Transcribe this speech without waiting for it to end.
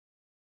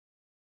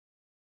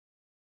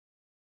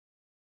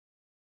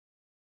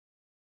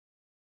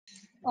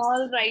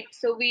All right,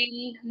 so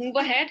we'll move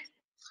ahead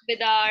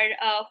with our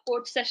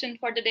fourth session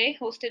for the day,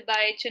 hosted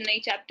by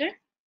Chennai chapter,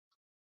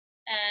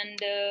 and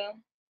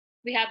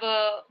we have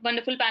a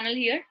wonderful panel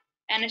here.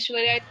 And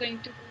Aishwarya is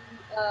going to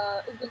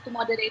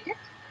moderate it.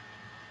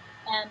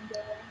 And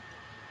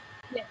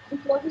yes,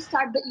 before we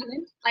start the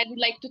event, I would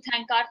like to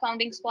thank our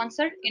founding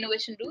sponsor,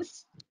 Innovation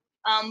Roots,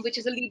 which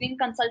is a leading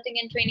consulting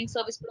and training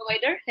service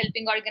provider,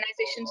 helping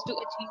organizations to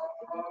achieve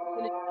business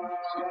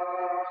agility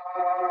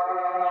and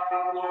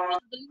beyond.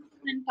 The leaders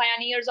and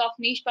pioneers of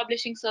niche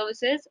publishing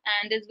services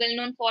and is well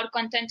known for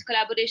content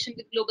collaboration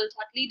with global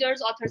thought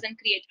leaders, authors, and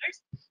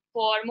creators.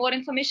 For more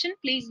information,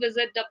 please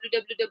visit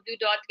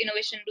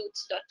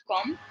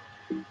www.innovationroots.com.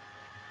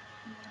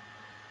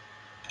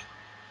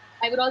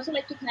 I would also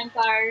like to thank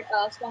our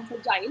sponsor,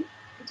 Agile,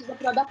 which is a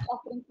product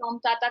offering from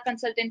Tata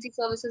Consultancy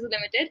Services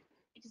Limited.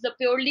 It is a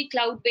purely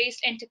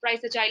cloud-based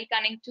enterprise agile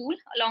planning tool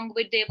along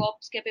with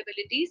DevOps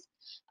capabilities.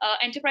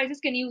 Enterprises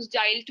can use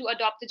Agile to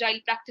adopt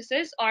agile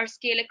practices or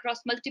scale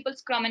across multiple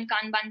Scrum and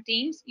Kanban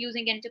teams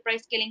using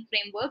enterprise scaling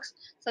frameworks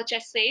such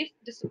as SAFe,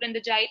 Disciplined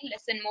Agile,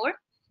 Less and More.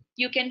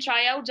 You can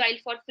try out Agile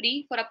for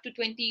free for up to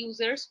 20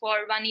 users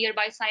for 1 year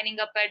by signing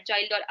up at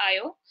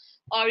agile.io,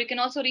 or you can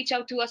also reach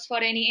out to us for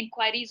any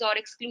inquiries or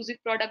exclusive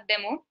product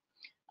demo.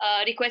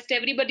 Request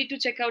everybody to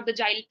check out the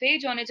Agile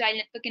page on Agile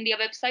Network India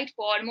website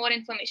for more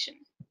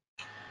information.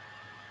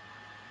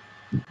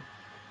 And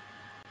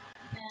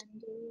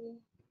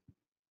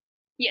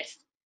yes,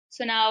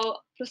 so now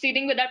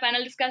proceeding with our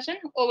panel discussion,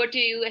 over to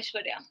you,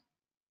 Aishwarya.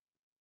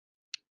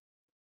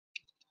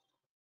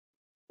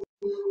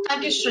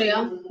 Thank you,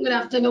 Shreya. Good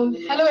afternoon.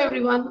 Hello,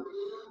 everyone.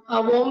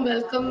 A warm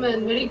welcome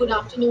and very good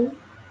afternoon.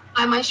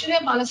 I'm Aishwarya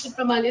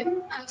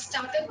Balasubramanian. I've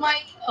started my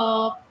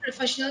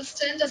professional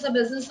stint as a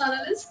business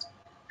analyst,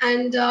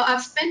 and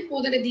I've spent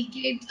more than a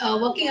decade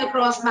working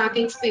across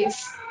banking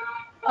space.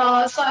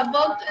 So I've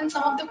worked in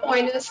some of the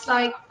pointers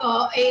like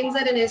ANZ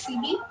and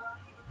SEB.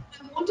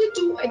 I wanted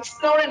to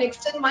explore and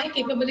extend my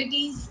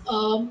capabilities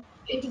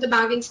into the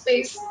banking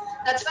space.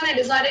 That's when I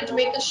decided to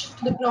make a shift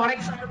to the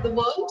product side of the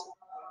world.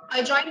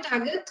 I joined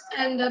Target,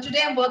 and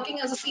today I'm working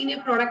as a senior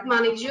product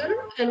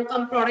manager and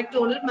come product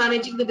owner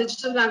managing the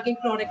digital banking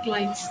product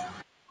lines.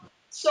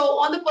 So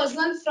on the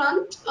personal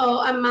front,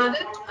 I'm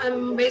married.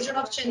 I'm based out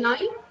of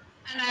Chennai,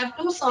 and I have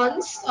two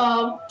sons,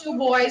 two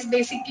boys,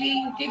 basically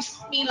who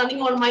keeps me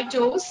running on my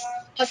toes,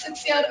 a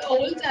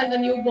 6-year-old and a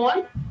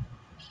newborn.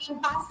 I'm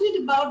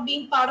passionate about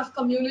being part of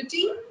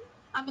community.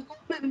 I'm a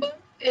co-member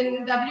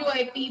in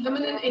WIP,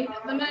 Women in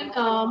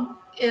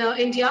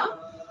India,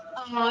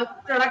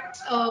 product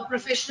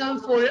professional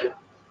forum,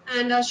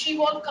 and She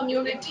Walk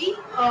community,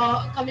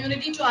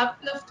 community to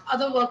uplift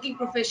other working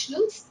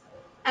professionals,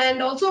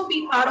 and also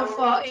be part of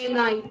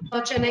ANI,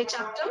 Chennai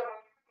chapter.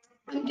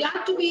 I'm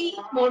glad to be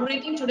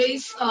moderating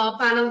today's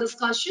panel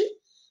discussion.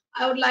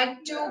 I would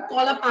like to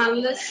call a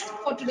panelist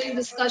for today's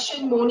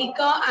discussion,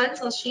 Monica and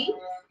Sashi,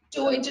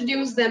 to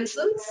introduce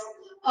themselves.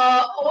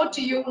 Over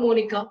to you,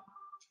 Monica.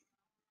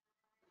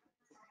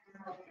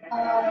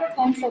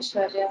 Thanks,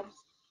 Aishwarya.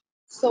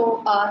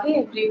 So, hey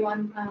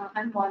everyone,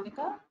 I'm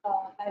Monica.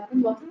 I've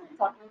been working in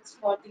ThoughtWorks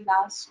for the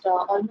last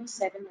almost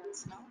 7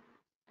 years now,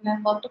 and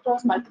I've worked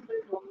across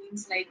multiple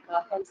domains like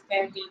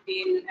healthcare,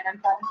 retail, and I'm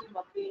currently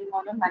working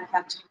on a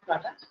manufacturing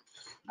product.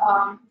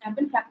 I've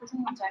been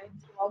practicing Agile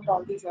throughout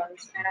all these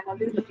years, and I'm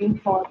always looking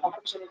for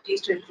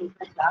opportunities to improve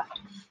my craft.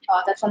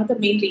 That's one of the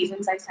main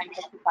reasons I signed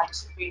up to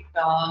participate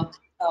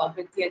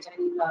with the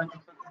Agile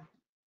Network.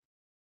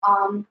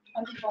 On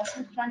the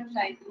personal front,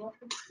 I grew up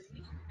in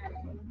Pune and I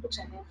moved to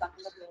Chennai a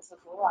couple of years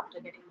ago after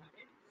getting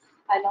married.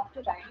 I love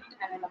to write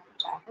and I love to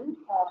travel.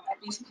 I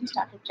recently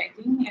started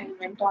trekking and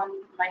went on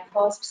my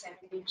first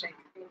 7-day trek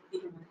in the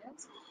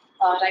Himalayas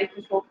right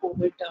before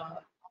COVID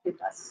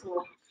hit us.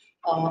 So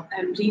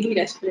I'm really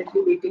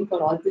desperately waiting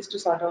for all this to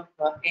sort of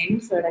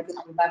end so that I can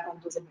go back on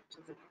those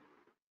adventures again.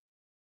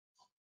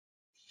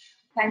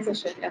 Thanks,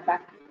 Ashwarya.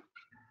 Back to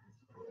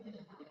you.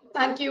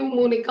 Thank you,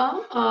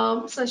 Monica.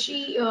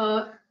 Sashi,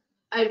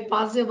 I'll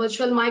pass the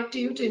virtual mic to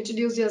you to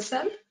introduce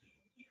yourself.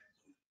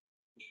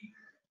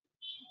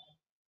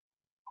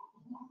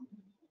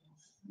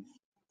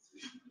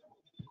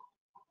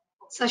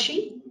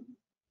 Sashi,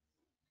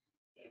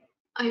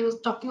 are you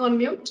talking on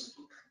mute?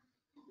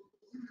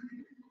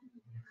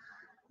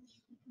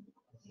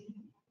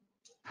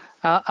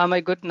 Am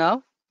I good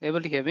now?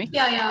 Able to hear me?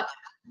 Yeah.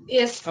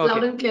 Yes, Okay.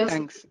 loud and clear.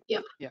 Thanks.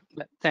 Yeah.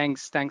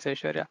 Thanks,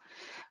 Aishwarya.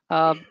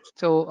 I'm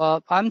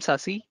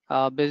Sasi,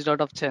 based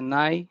out of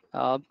Chennai,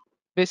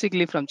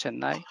 basically from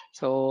Chennai.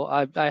 So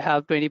I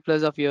have 20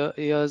 plus of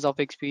years of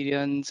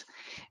experience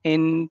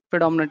in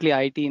predominantly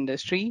IT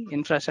industry,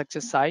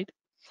 infrastructure side.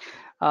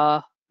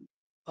 Uh,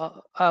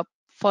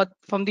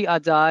 from the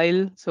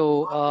Agile,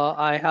 so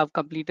I have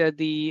completed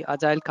the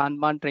Agile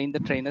Kanban Train the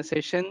Trainer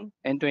session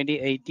in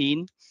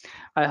 2018.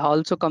 I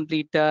also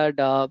completed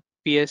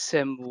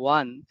PSM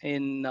 1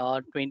 in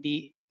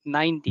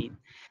 2019.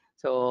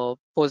 So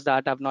post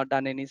that, I've not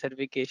done any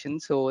certification.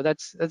 So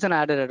that's an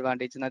added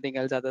advantage, nothing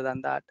else other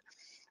than that.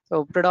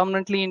 So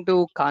predominantly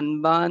into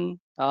Kanban,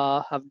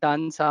 have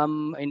done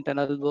some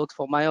internal work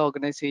for my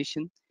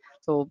organization.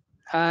 So,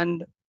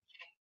 and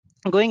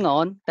going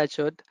on, touch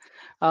wood.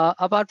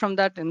 Apart from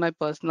that, in my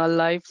personal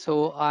life,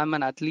 so I'm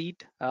an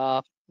athlete.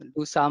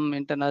 Do some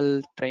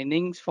internal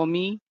trainings for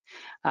me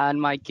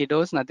and my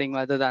kiddos, nothing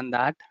other than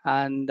that,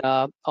 and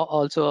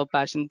also a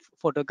passion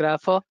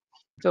photographer.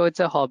 So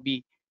it's a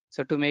hobby.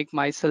 So to make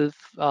myself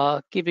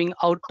keeping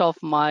out of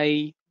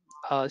my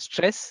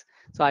stress,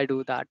 so I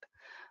do that.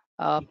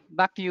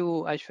 Back to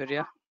you,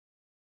 Aishwarya.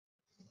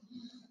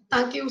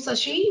 Thank you,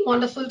 Sashi.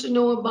 Wonderful to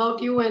know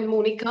about you and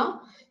Monica.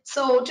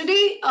 So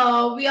today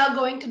we are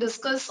going to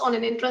discuss on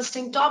an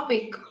interesting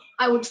topic.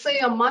 I would say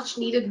a much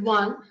needed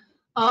one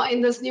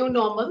in this new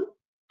normal.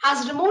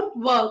 Has remote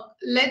work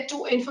led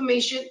to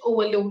information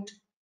overload?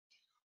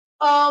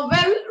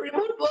 Well,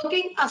 remote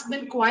working has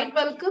been quite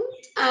welcomed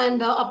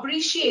and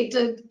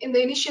appreciated in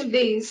the initial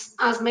days,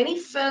 as many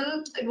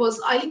felt it was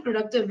highly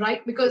productive,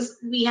 right? Because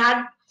we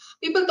had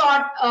people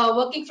thought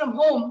working from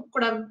home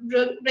could have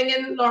bring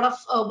in a lot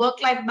of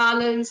work-life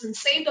balance and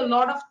saved a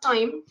lot of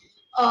time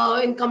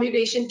in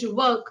commutation to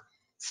work.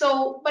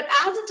 So, but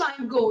as the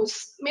time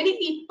goes, many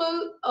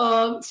people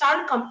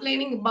started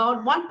complaining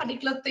about one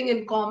particular thing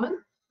in common,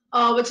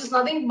 which is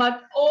nothing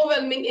but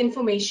overwhelming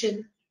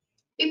information.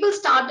 People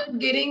started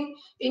getting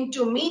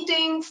into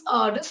meetings,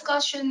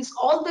 discussions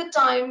all the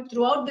time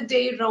throughout the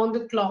day, round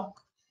the clock.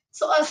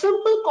 So a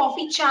simple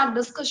coffee chat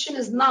discussion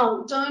is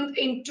now turned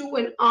into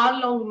an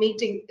hour-long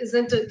meeting,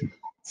 isn't it?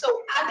 So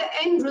at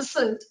the end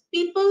result,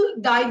 people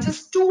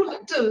digest too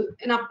little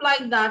and apply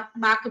that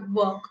back at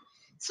work.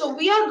 So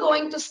we are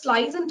going to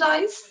slice and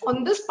dice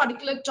on this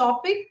particular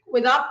topic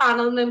with our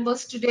panel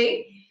members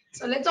today.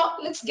 So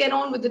let's get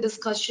on with the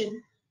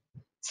discussion.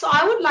 So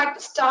I would like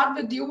to start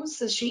with you,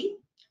 Sashi.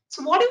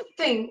 So what do you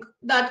think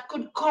that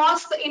could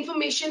cause the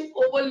information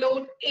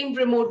overload in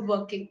remote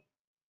working?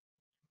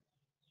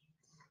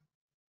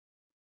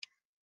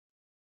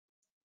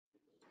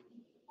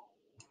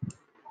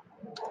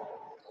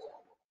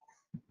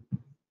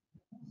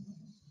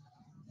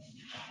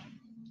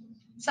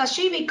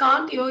 Sashi, we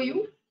can't hear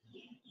you.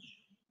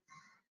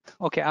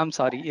 Okay, I'm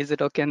sorry. Is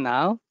it okay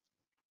now?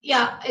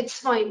 Yeah, it's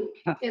fine.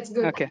 It's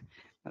good. Okay,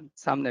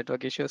 some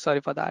network issue. Sorry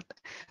for that.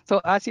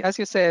 So as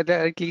you said,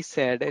 rightly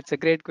said, it's a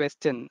great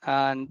question.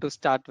 And to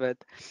start with,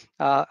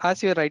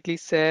 as you rightly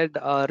said,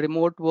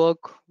 remote work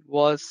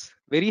was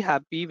very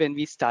happy when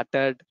we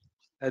started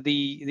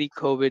the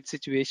COVID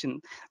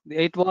situation.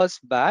 It was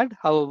bad.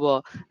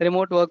 However,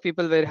 remote work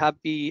people were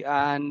happy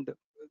and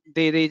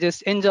they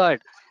just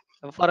enjoyed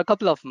for a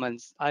couple of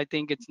months. I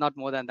think it's not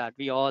more than that.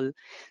 We all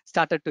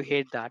started to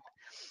hate that.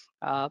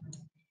 Uh,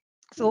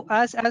 so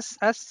as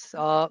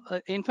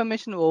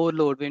information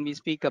overload when we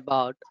speak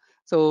about,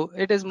 so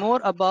it is more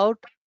about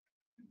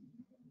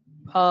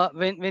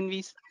when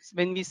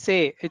we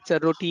say it's a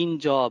routine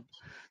job,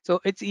 so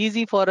it's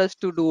easy for us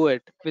to do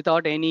it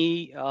without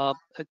any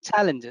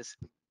challenges.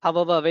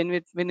 However,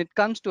 when it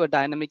comes to a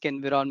dynamic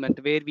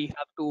environment where we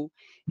have to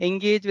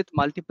engage with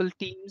multiple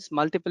teams,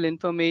 multiple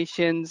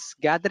informations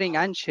gathering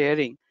and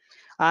sharing,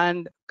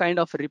 and kind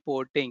of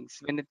reportings,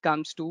 when it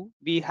comes to,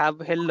 we have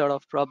a hell lot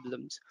of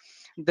problems.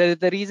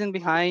 The reason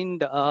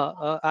behind,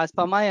 as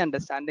per my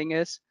understanding,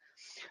 is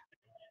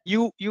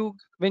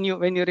when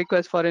you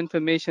request for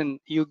information,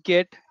 you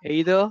get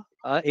either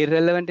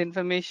irrelevant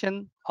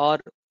information or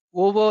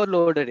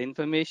overloaded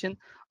information,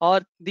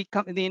 or the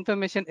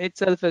information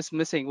itself is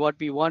missing what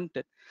we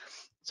wanted.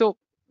 So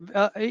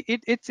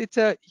it's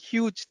a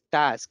huge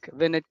task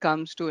when it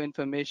comes to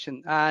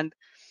information, and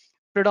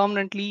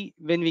predominantly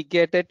when we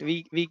get it,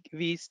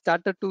 we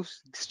started to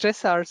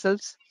stress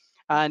ourselves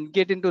and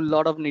get into a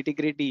lot of nitty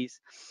gritties.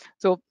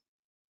 So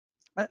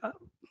uh,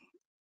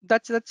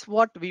 that's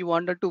what we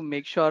wanted to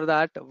make sure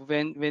that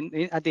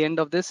at the end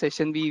of this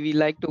session, we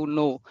like to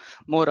know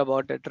more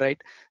about it,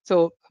 right?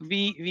 So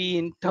we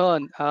in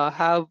turn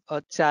have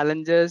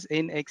challenges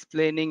in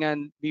explaining,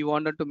 and we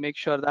wanted to make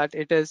sure that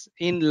it is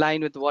in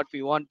line with what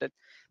we wanted.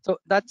 So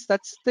that's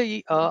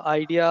the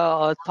idea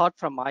or thought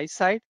from my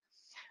side.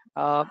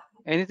 uh,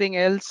 Anything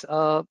else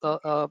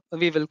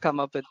we will come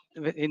up with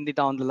in the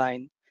down the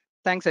line.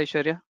 Thanks,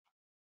 Aishwarya.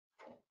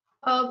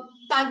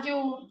 Thank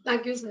you,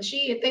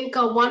 Sashi. I think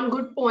one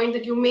good point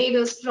that you made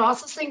is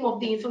processing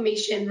of the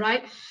information,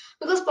 right?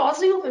 Because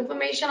processing of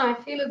information, I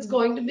feel it's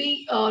going to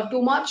be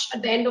too much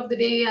at the end of the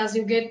day, as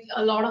you get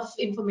a lot of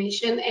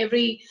information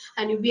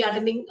and you'll be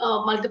attending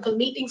multiple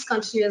meetings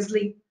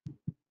continuously.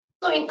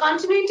 So, in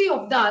continuity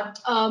of that,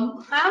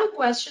 I have a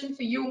question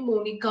for you,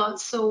 Monica.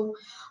 So,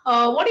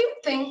 what do you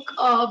think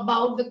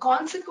about the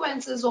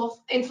consequences of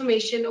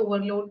information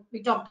overload?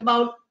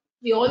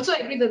 We also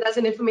agree that there's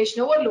an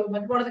information overload,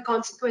 but what are the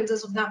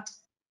consequences of that?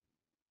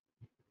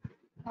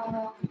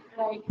 Uh,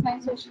 right,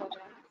 thanks,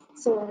 Aishwarya.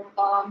 So,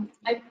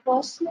 I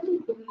personally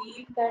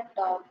believe that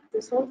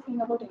this whole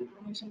thing about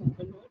information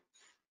overload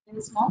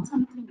is not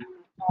something new.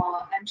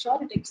 I'm sure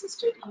it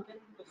existed even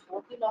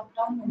before the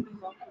lockdown when we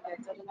worked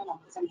together in an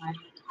office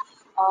environment.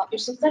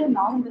 It's just that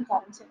now in the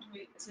current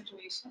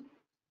situation,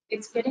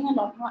 it's getting a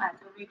lot more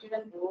aggravated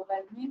and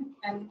overwhelming,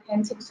 and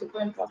hence it's super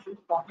important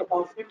to talk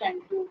about it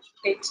and to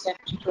take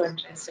steps to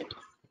address it.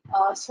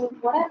 So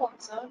what I've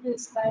observed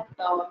is that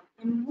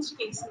in most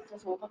cases,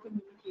 this over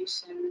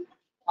communication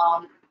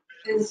um,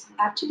 is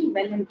actually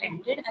well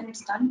intended and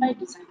it's done by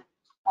design.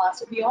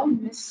 So we all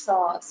miss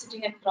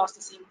sitting across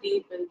the same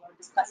table or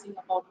discussing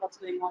about what's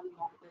going on in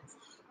office,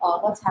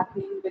 what's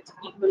happening with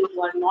people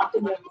who are not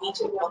in your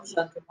immediate work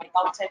circle, like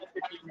outside of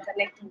the team,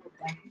 connecting with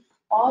them.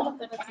 All of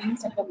that are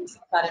things that are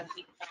missing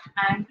currently.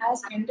 And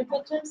as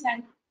individuals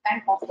and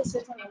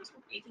officers are also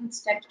taking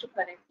steps to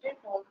correct it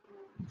or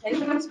to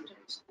help the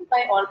situation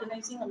by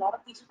organizing a lot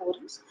of these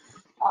forums,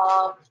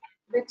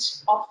 which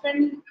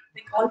often,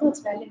 like, although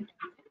it's well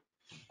intended,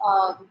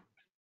 um,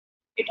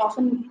 it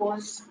often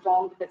goes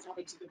wrong if it's not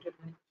executed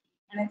well.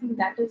 And I think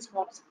that is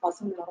what's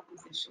causing a lot of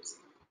these issues.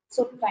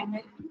 So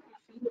primarily, I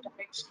feel it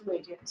affects two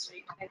areas,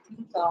 right? I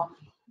think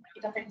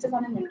it affects us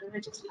on an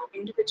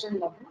individual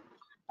level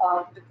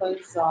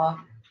because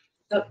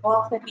the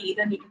work that we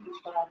either need to do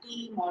for our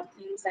team or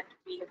things that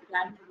we have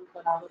planned to do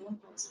for our own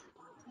personal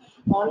growth,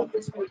 all of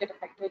this will get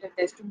affected if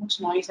there's too much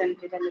noise and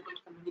irrelevant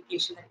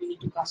communication that we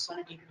need to process on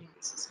a day-to-day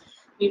basis.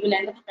 We will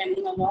end up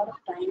spending a lot of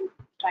time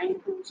trying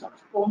to sort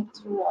of comb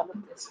through all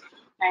of this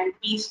and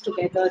piece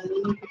together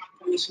meaningful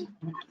information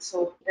from it.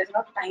 So there's a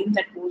lot of time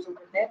that goes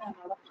over there and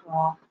a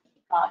lot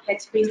of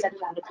headspace that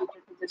is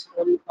allocated to this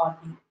whole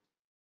thing.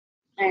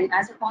 And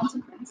as a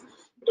consequence,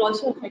 it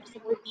also affects the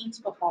whole team's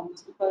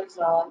performance because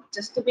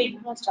just the way you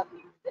are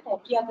struggling with it,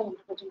 every other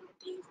individual in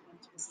the team is going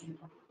through the same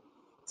problem.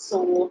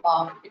 So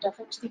it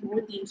affects the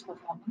whole team's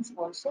performance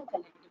also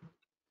collectively.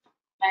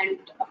 And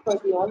of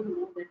course, we all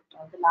know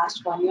that the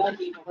last 1 year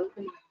we've all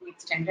been working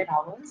extended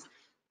hours.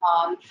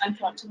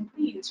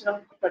 Unfortunately, instead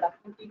of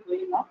productivity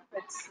going up,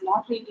 it's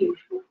not really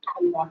improved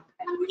a lot.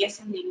 I mean, yes,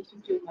 in the initial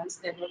few months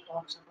there were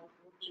talks about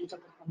how teams are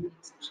performing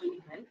exceptionally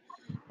well,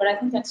 but I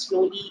think that's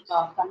slowly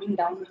coming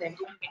down with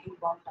everyone getting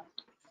burnt out.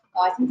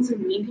 I think this is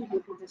mainly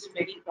due to this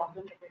very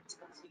problem that we're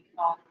discussing.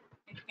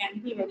 It can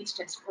be very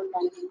stressful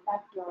and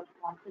impact your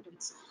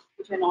confidence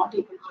if you're not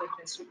able to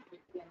address it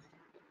quickly and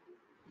effectively.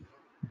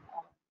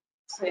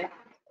 So yeah.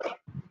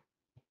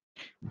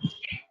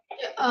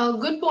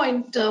 Good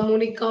point,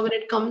 Monica, when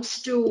it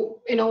comes to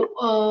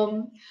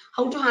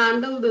how to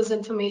handle this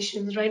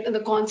information, right, and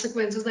the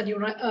consequences that you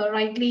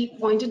rightly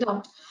pointed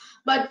out.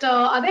 But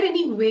are there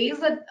any ways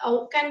that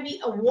how can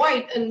we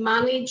avoid and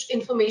manage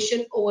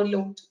information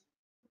overload?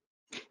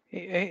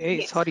 Hey,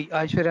 Yes. sorry,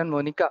 Aishwarya and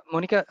Monica.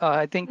 Monica,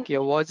 I think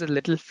your voice is a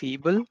little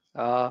feeble,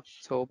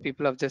 so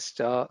people are just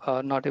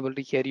not able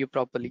to hear you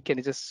properly. Can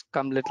you just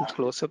come a little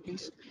closer,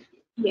 please?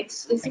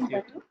 Yes. Is Thank it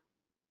you. better?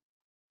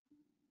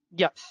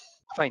 Yeah,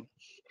 fine,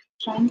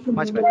 Trying to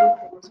much move a better.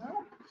 little closer.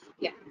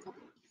 Yeah. Okay.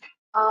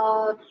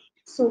 Uh,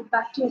 so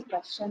back to your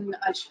question,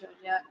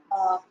 Aishwarya.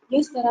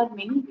 Yes, there are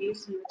many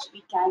ways in which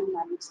we can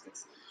manage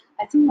this.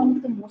 I think one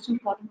of the most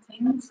important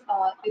things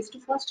is to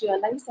first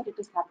realize that it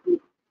is happening.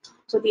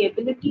 So the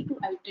ability to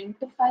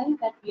identify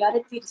that we are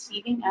at the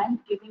receiving and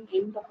giving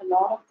end of a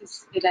lot of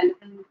this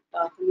irrelevant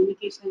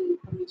communication and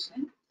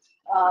information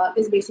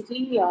is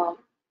basically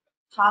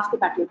half the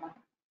battle won.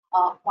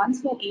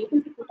 Once we are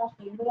able to put our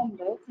finger on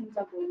where things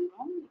are going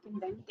wrong, we can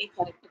then take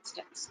corrective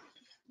steps.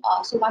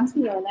 So once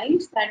we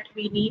realize that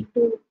we need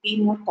to be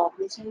more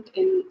cognizant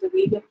in the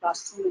way we are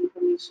processing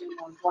information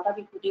or what are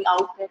we putting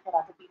out there for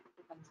other people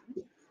to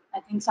consume, I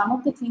think some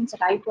of the things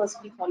that I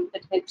personally follow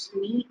that helps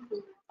me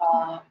to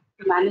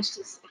manage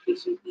this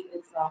efficiently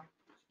is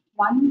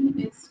one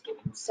is to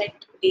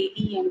set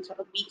daily and sort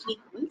of weekly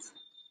goals.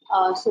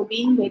 So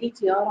being very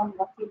clear on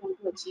what we want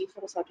to achieve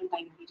for a certain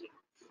time period.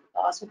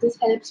 So this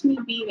helps me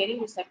be very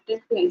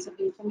receptive to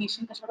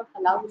information that sort of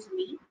allows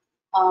me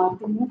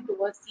to move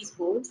towards these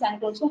goals, and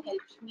it also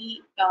helps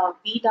me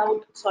weed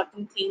out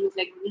certain things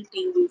like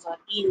meetings or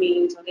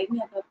emails or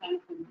any other kind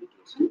of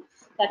communication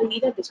that is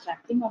either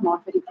distracting or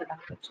not very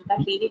productive. So that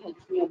really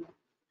helps me a lot.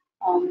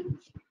 Um,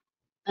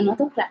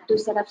 Another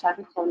practice that I've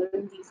started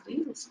following these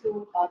days is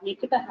to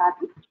make it a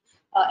habit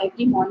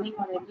every morning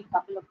or every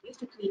couple of days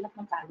to clean up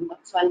my calendar.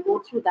 So I'll go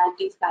through that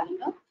day's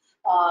calendar,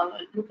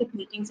 look at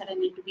meetings that I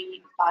need to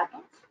be part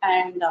of,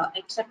 and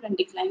accept and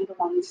decline the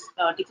ones,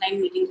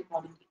 decline meetings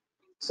accordingly.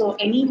 So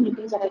any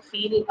meeting that I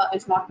feel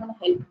is not going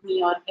to help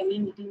me, or any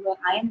meeting where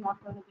I am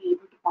not going to be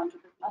able to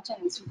contribute much, I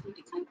instantly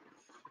decline.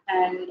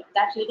 And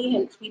that really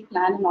helps me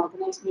plan and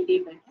organize my day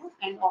better.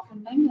 And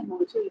oftentimes, I'm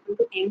also able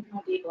to end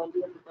my day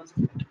earlier because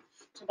of it.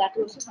 So that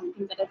is also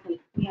something that has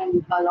helped me,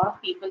 and a lot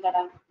of people that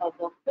I've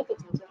worked with,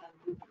 it's also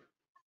helped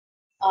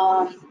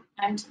me.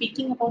 And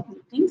speaking about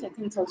meetings, I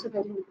think it's also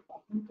very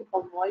important to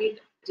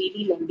avoid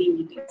really lengthy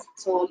meetings.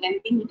 So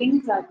lengthy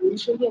meetings are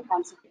usually a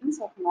consequence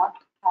of not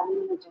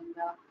having an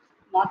agenda,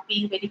 not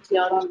being very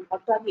clear on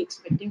what are we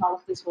expecting out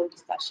of this whole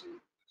discussion,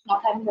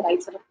 not having the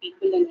right sort of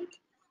people in it.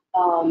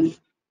 Um,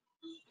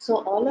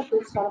 so all of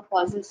this sort of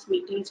causes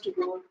meetings to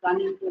go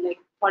run into like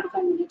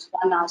 45 minutes,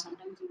 1 hour,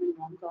 sometimes even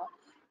longer.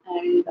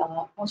 And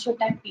most of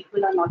the time,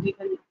 people are not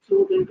even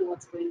fluid into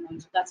what's going on.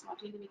 So that's not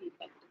really very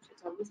effective. So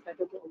it's always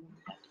better to avoid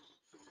that.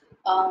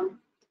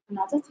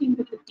 Another thing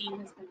that the team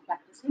has been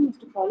practicing is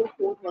to follow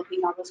core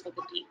working hours for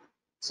the team.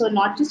 So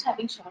not just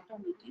having shorter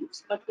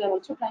meetings, but we are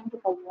also trying to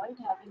avoid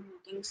having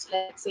meetings,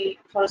 let's say,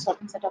 for a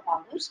certain set of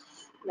hours,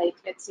 like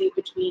let's say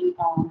between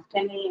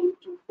 10 a.m.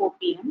 to 4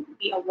 p.m.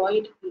 We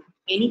avoid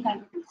any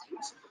kind of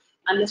meetings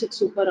unless it's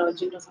super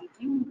urgent or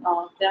something.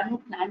 There are no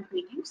planned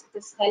meetings.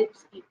 This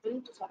helps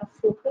people to sort of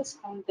focus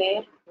on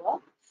their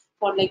work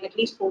for like at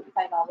least 4 to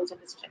 5 hours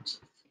at a stretch.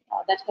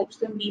 That helps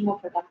them be more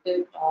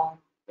productive.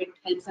 It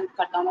helps them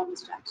cut down on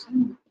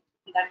distraction.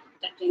 That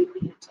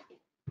generally helps.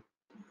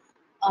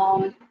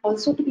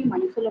 Also to be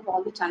mindful of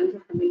all the channels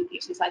of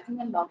communications. I think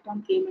when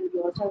lockdown came and we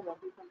also are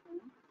working from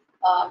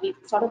home, we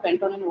sort of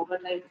went on an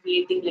overdrive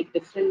creating like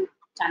different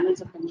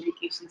channels of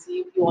communication. So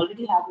you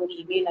already have your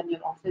email and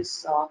your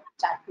office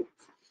chat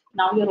groups.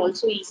 Now you're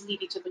also easily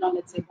reachable on,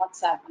 let's say,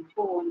 WhatsApp and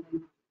phone,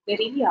 and there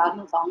really are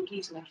no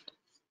boundaries left.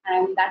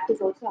 And that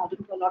is also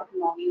adding to a lot of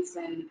noise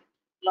and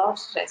a lot of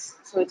stress.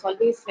 So it's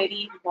always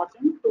very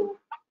important to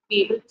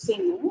be able to say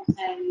no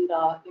and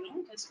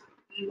just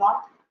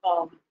not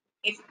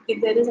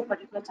if there is a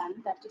particular channel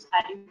that's just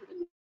adding to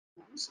the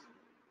noise,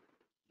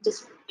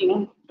 just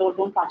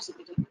don't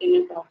participate in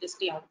it or just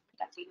stay out of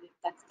it. I feel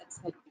that's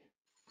helpful.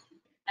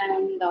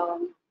 And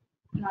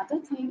another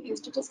thing is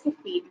to just give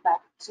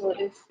feedback. So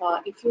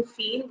if you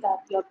feel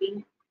that you're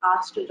being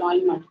asked to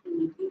join multiple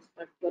meetings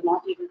but you're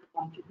not able to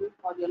contribute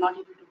or you're not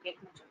able to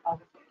get much out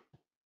of it,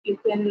 you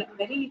can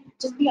very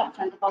just be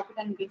upfront about it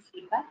and give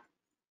feedback.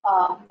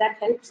 That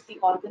helps the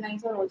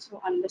organizer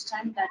also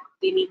understand that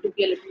they need to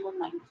be a little more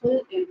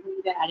mindful in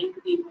whom they're adding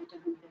to the invite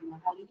and whom they're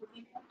not adding to the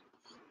invite.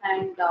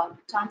 And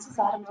chances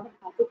are a lot of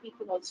other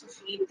people also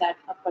feel that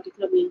a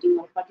particular meeting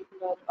or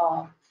particular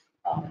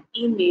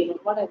email or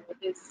whatever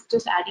is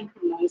just adding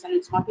to noise and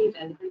it's not really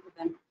relevant to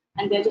them.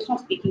 And they're just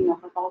not speaking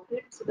up about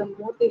it. So the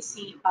more they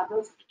see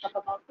others speak up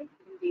about it,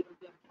 then they will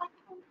be upfront.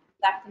 And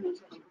that can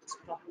also help this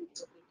problem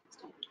to a great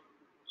extent.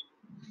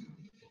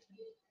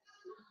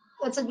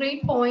 That's a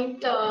great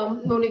point,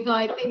 Monica.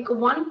 I think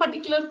one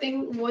particular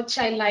thing which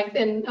I liked,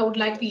 and I would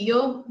like to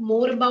hear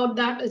more about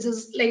that, is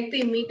this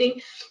lengthy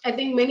meeting. I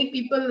think many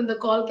people in the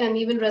call can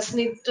even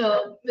resonate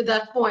with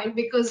that point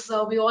because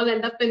we all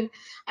end up in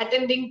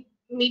attending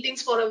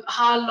meetings for a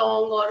hour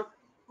long or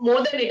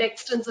more than it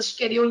extends the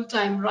scheduled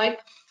time, right?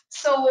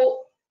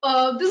 So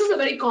this is a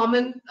very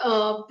common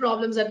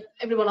problems that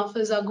every one of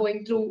us are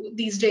going through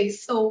these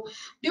days. So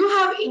do you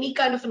have any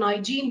kind of an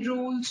hygiene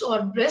rules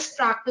or best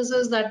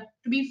practices that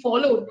to be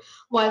followed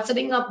while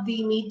setting up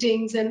the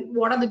meetings, and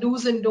what are the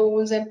do's and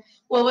don'ts, and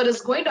whoever is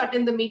going to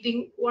attend the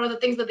meeting, what are the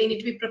things that they need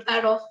to be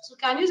prepared of? So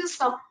can you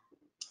just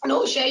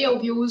share your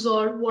views,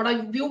 or what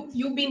are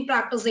you've been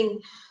practicing,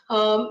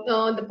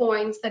 the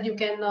points that you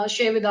can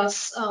share with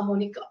us,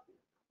 Monica?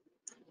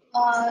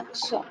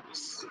 Sure.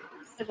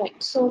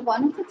 Right. So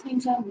one of the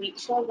things I make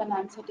sure when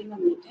I'm setting a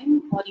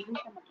meeting or even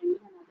if I'm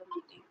attending another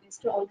meeting is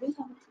to always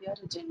have a clear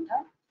agenda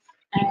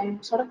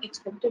and sort of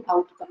expected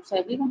outcome. So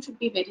everyone should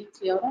be very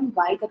clear on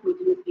why that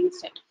meeting is being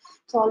set.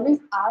 So always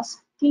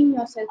asking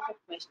yourself a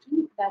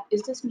question that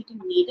is this meeting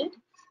needed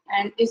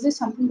and is this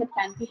something that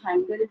can be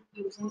handled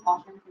using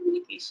offline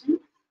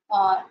communication?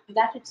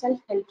 That itself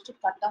helps to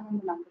cut down on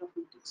the number of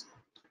meetings.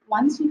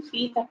 Once you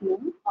feel that no,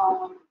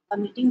 a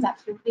meeting is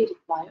absolutely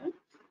required,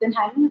 then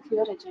having a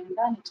clear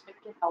agenda and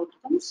expected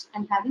outcomes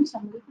and having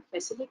somebody to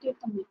facilitate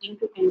the meeting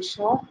to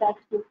ensure that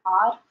you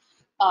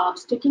are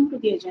sticking to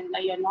the agenda,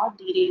 you're not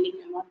derailing,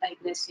 you're not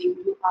digressing,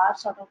 you are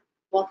sort of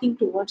working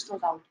towards those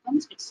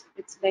outcomes.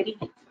 It's very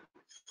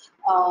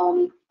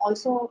helpful.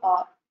 Also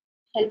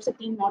helps the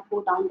team not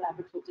go down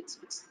rabbit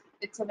holes.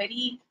 It's a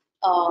very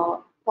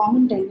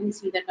common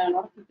tendency that a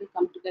lot of people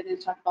come together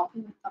and start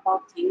talking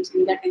about things,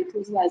 and that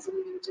enthusiasm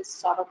will just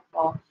sort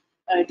of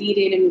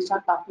derail and you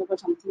start talking about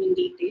something in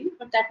detail,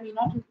 but that may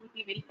not really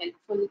be very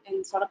helpful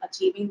in sort of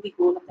achieving the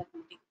goal of that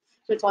meeting.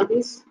 So it's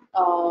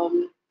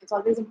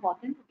always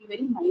important to be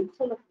very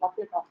mindful of what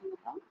we're talking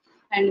about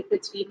and if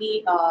it's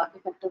really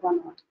effective or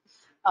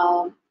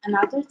not.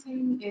 Another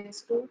thing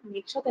is to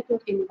make sure that you're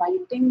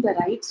inviting the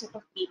right set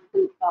of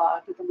people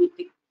to the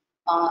meeting.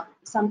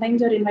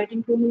 Sometimes you're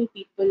inviting too many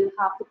people,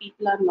 half the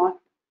people are not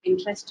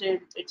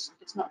interested, it's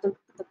not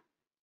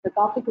the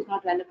topic is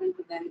not relevant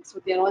to them, so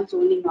they're all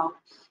zoning out.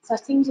 Such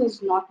things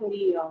is not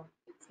very,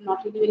 it's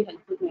not really very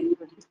helpful to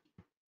anybody.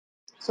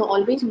 So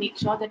always make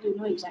sure that you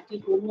know exactly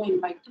whom you're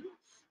inviting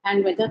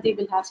and whether they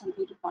will have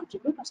something to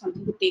contribute or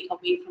something to take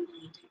away from the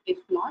meeting. If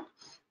not,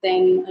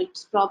 then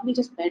it's probably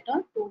just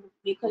better to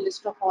make a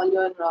list of all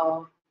your,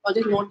 or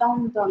just note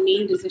down the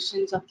main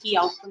decisions or key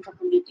outcomes of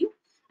the meeting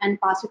and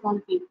pass it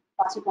on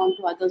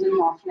to others in an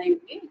offline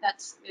way.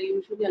 That's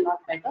usually a lot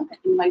better than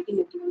inviting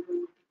everyone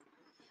to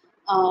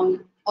a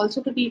meeting.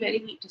 Also to be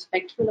very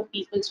respectful of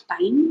people's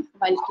time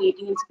while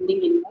creating and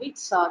sending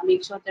invites.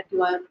 Make sure that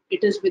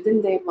it is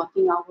within their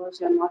working hours.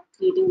 You're not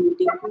creating a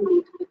meeting too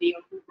late in the day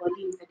or too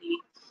early in the day,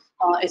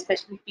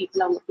 especially if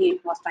people are working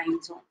across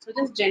time zones. So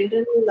just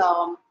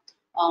general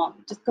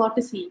just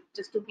courtesy,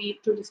 just to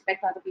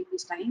respect other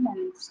people's time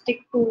and stick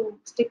to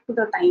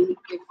the time.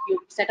 If you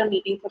set a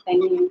meeting for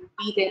 10 a.m.,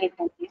 be there at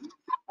 10 a.m.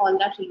 All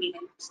that really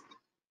helps.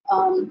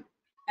 Um,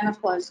 and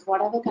of course,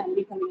 whatever can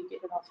be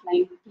communicated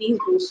offline, please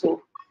do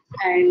so.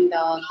 And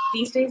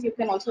these days, you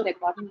can also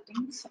record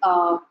meetings.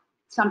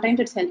 Sometimes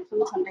it's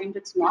helpful, sometimes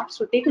it's not.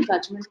 So take a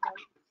judgment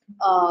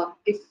call.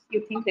 If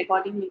you think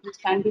recording meetings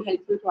can be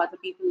helpful to other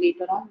people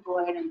later on,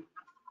 go ahead and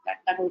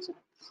that also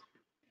helps.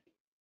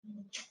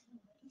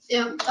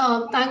 Yeah,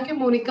 thank you,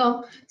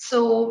 Monica.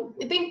 So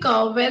I think,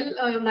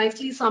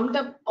 nicely summed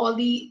up all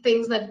the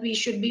things that we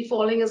should be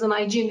following as an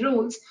hygiene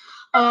rules.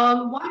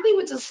 One thing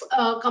which is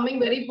coming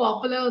very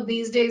popular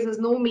these days is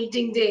no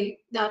meeting day.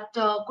 That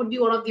could be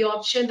one of the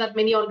options that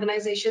many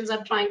organizations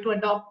are trying to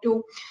adopt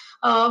to,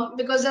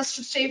 because just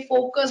to stay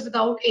focused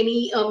without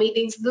any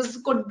meetings, this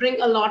could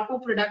bring a lot more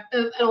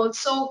productive and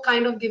also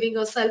kind of giving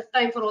a self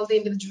time for all the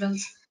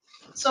individuals.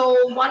 So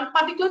one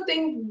particular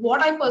thing,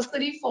 what I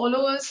personally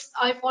follow is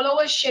I follow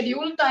a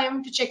scheduled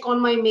time to check on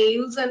my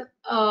mails and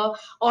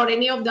or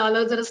any of the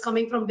alerts that is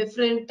coming from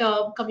different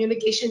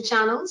communication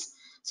channels.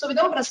 So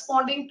without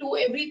responding to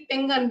every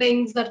ping and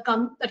dings that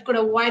come that could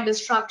avoid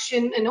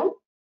distraction,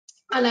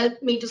 and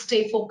help me to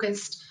stay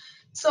focused.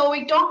 So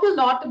we talked a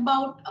lot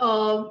about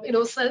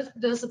self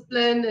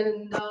discipline,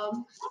 and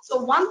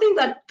so one thing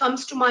that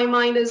comes to my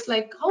mind is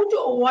like how to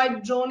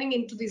avoid drowning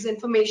into these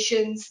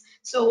informations.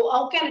 So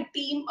how can a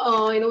team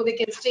they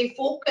can stay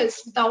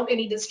focused without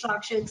any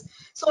distractions?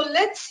 So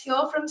let's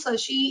hear from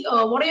Sashi.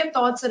 What are your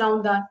thoughts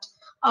around that?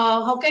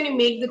 How can you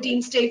make the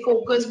team stay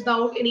focused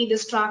without any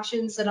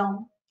distractions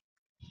around?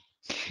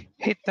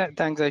 Hey,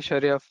 thanks,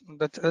 Aishwarya.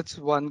 That's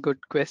one good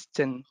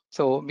question.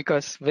 So,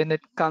 because when it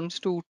comes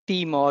to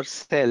team or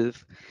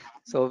self,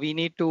 so we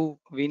need to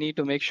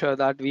make sure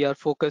that we are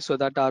focused so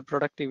that our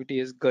productivity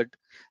is good.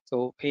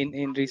 So,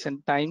 in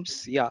recent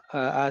times, yeah,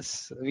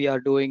 as we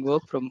are doing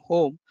work from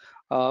home,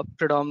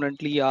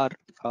 predominantly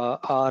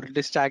our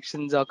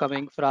distractions are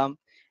coming from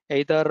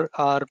either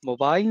our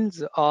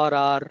mobiles or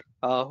our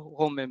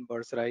home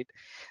members, right?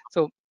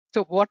 So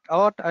so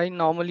what I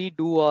normally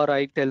do or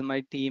I tell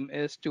my team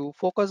is to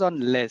focus on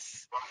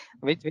less,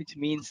 which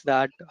means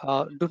that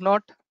do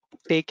not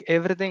take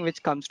everything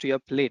which comes to your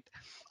plate.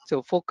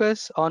 So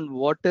focus on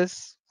what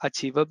is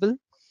achievable.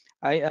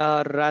 I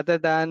rather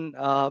than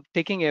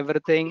taking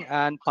everything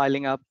and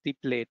piling up the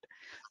plate.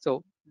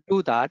 So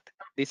do that.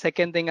 The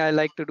second thing I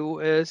like to do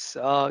is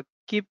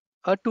keep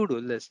a to-do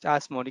list,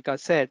 as Monica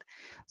said.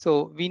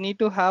 So we need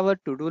to have a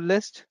to-do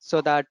list so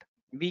that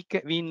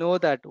we know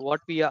that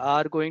what we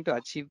are going to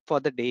achieve for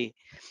the day,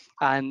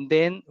 and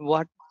then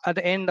what at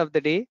the end of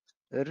the day,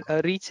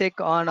 recheck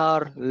on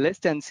our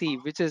list and see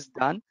which is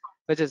done,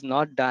 which is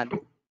not done,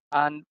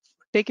 and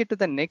take it to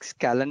the next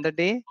calendar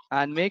day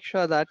and make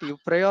sure that you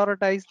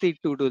prioritize the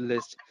to-do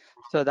list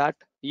so that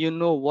you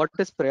know what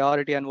is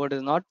priority and what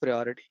is not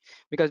priority,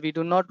 because we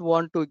do not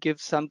want to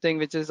give something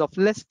which is of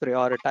less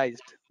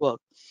prioritized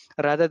work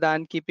rather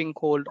than keeping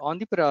hold on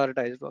the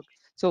prioritized work.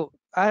 So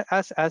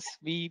as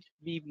we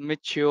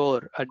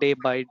mature day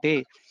by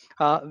day,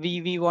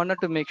 we wanted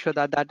to make sure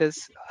that that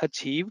is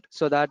achieved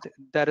so that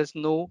there is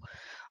no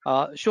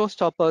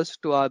showstoppers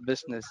to our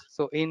business.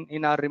 So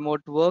in our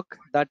remote work,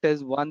 that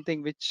is one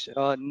thing which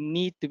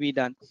need to be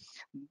done.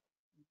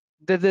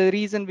 The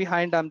reason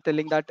behind I'm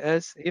telling that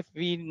is if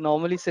we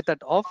normally sit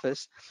at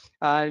office,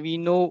 we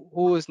know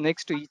who is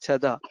next to each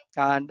other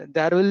and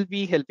there will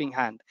be helping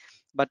hand.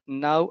 But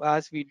now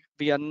as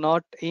we are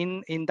not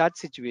in that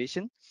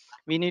situation,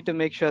 we need to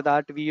make sure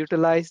that we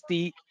utilize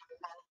the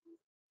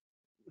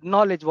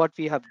knowledge what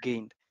we have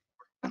gained.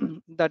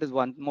 That is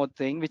one more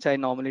thing which I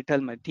normally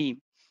tell my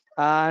team.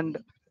 And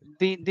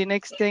the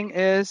next thing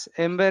is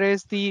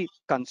embrace the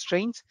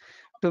constraints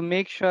to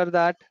make sure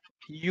that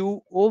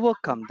you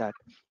overcome that.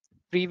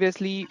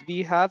 Previously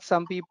we have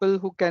some people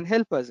who can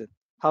help us.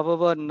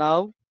 However,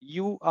 now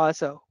you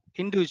as a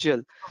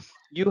individual,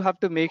 you have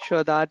to make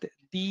sure that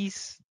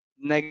these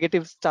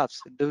negative stuffs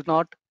do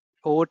not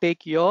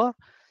overtake your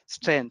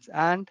strengths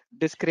and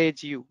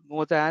discourage you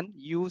more than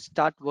you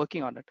start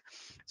working on it.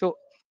 So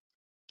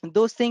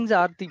those things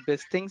are the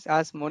best things.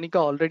 As Monica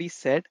already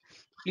said,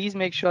 please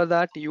make sure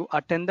that you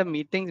attend the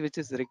meetings which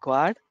is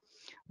required.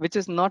 Which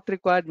is not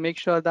required, make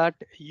sure that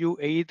you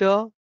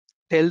either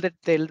tell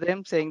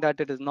them saying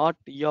that it is not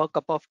your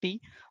cup of tea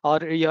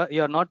or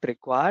you're not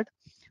required,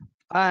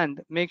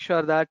 and make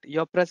sure that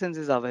your presence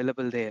is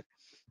available there.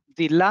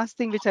 The last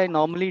thing which I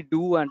normally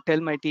do and tell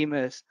my team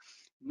is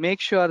make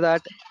sure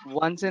that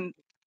once in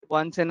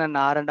an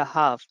hour and a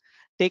half,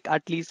 take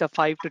at least a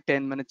 5 to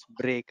 10 minutes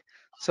break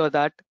so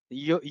that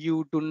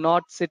you do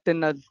not sit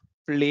in a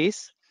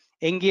place,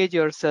 engage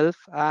yourself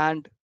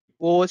and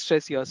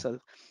overstress yourself,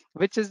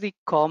 which is the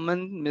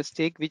common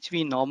mistake which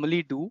we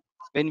normally do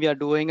when we are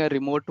doing a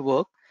remote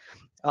work,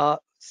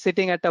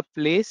 sitting at a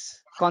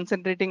place,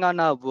 concentrating on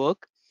our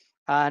work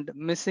and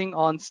missing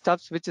on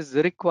stuffs which is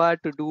required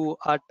to do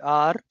at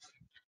our,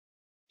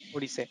 what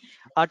do you say,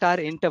 at our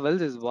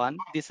intervals is one.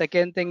 The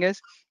second thing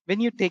is when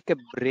you take a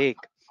break,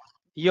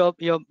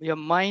 your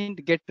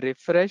mind get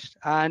refreshed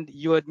and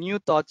your new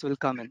thoughts will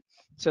come in,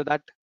 so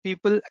that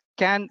people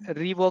can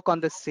rework on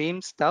the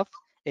same stuff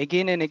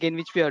again and again,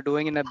 which we are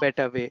doing in a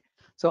better way.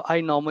 So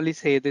I normally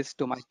say this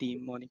to my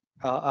team, Moni.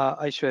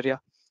 Aishwarya,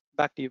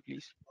 back to you,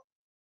 please.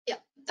 Yeah,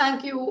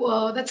 thank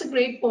you. That's a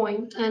great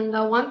point. And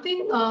one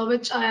thing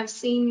which I have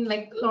seen,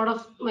 like a lot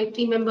of my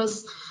team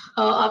members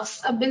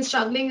have been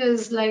struggling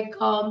is like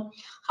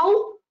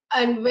how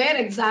and where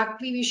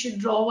exactly we should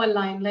draw a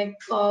line. Like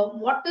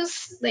what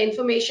is the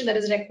information that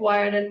is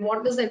required and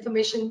what is the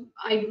information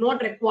I do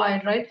not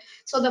require, right?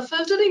 So the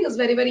filtering is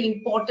very, very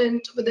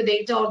important with the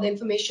data or the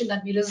information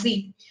that we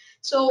receive.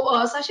 So,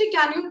 Sashi,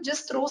 can you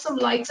just throw some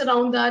lights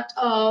around that?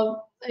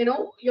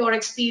 Your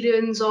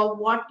experience or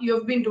what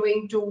you've been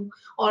doing to,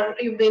 or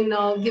you've been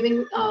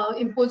giving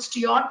inputs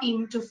to your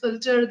team to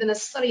filter the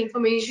necessary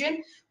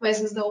information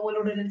versus the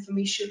overloaded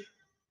information.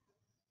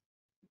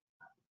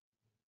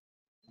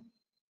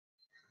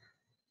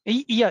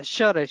 Yeah,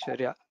 sure,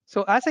 Aishwarya.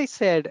 So as I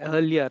said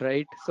earlier,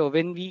 right? So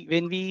when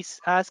we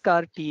ask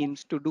our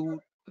teams to do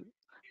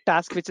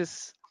task which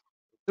is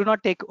do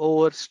not take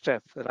over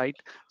stress, right?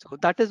 So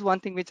that is one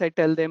thing which I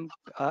tell them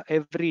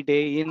every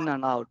day in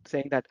and out,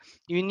 saying that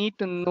you need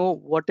to know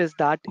what is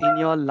that in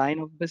your line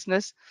of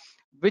business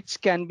which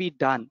can be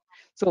done.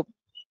 So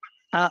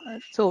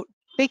so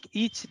take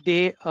each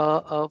day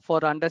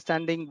for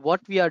understanding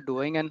what we are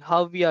doing and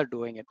how we are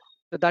doing it.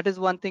 So that is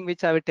one thing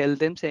which I will tell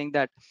them, saying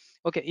that,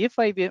 okay, if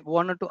I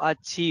wanted to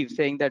achieve,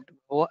 saying that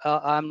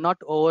I'm not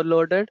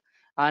overloaded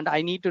and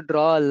I need to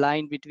draw a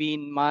line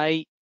between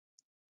my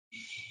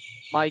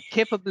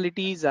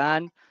capabilities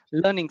and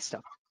learning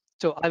stuff.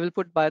 So I will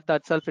put by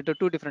that self into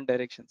two different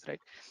directions, right?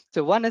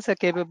 So one is a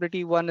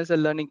capability, one is a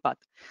learning path.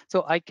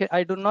 So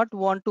I do not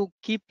want to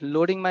keep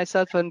loading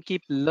myself and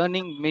keep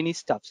learning many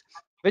stuffs,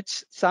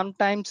 which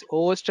sometimes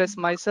overstress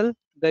myself.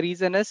 The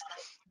reason is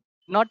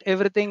not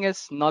everything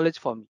is knowledge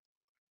for me.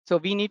 So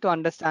we need to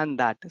understand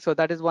that. So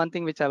that is one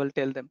thing which I will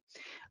tell them.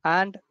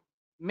 And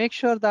make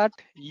sure that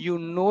you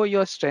know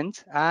your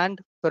strengths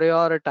and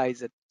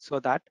prioritize it, so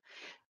that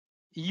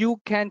you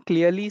can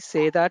clearly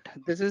say that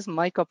this is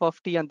my cup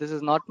of tea and this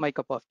is not my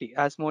cup of tea.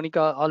 As Monica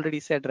already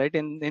said, right,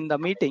 in the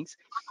meetings,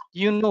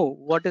 you know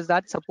what is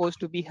that supposed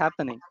to be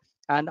happening,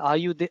 and are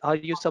you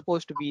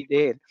supposed to be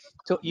there?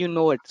 So you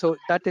know it. So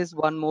that is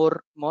one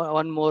more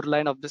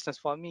line of business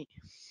for me.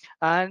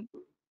 And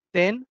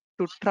then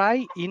to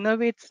try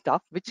innovate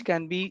stuff which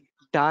can be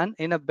done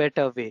in a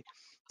better way.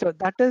 So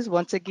that is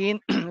once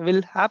again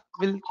will help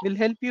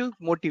you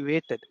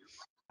motivated.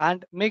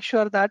 And make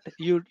sure that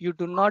you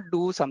do not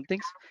do some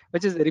things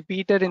which is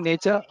repeated in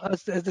nature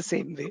as the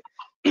same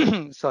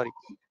way. Sorry.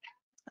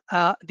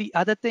 The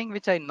other thing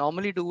which I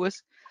normally do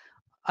is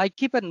I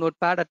keep a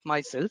notepad at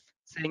myself,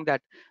 saying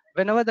that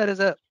whenever there is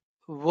a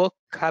work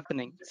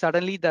happening,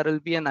 suddenly there will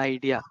be an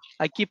idea.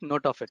 I keep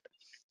note of it,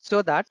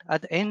 so that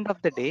at the end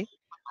of the day,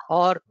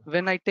 or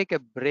when I take a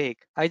break,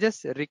 I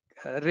just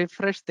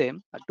refresh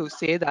them to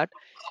say that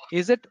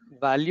is it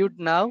valued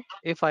now?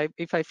 If I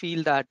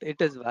feel that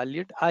it is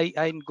valued,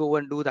 I go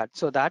and do that,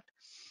 so that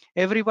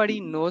everybody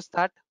knows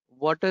that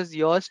what is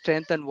your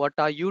strength and what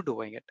are you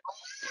doing it.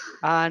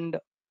 And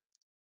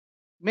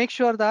make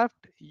sure that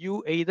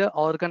you either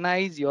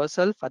organize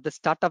yourself at the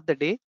start of the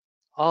day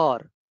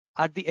or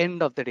at the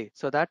end of the day,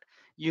 so that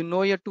you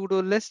know your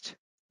to-do list,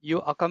 you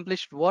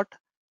accomplished what,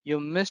 you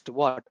missed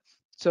what,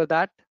 so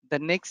that the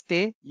next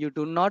day you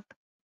do not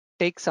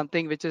take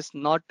something which is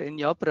not in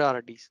your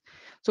priorities.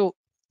 So,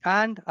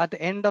 and at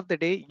the end of the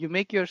day, you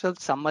make yourself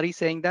summary,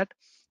 saying that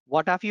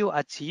what have you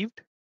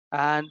achieved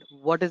and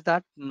what is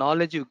that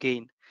knowledge you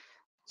gained,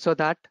 so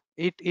that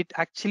it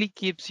actually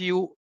keeps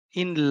you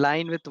in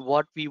line with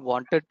what we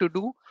wanted to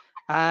do,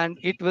 and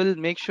it will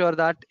make sure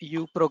that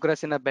you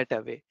progress in a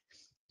better way.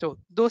 So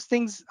those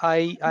things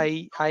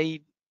I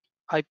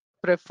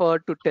prefer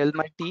to tell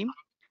my team,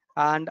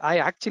 and I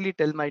actually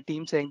tell my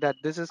team, saying that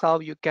this is how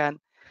you can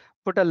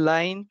put a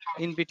line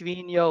in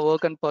between your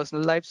work and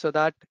personal life, so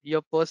that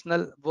your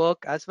personal work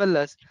as well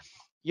as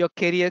your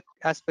career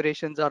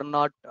aspirations are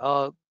not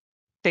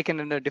taken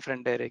in a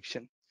different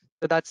direction.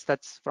 So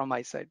that's from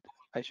my side,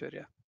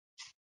 Aishwarya.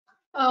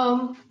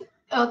 Um,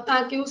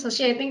 Thank you,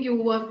 Sashi. I think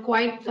you have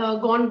quite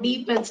gone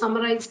deep and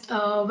summarized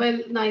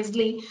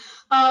nicely.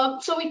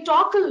 So we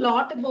talk a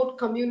lot about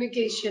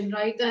communication,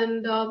 right?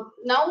 And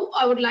now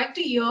I would like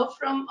to hear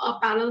from a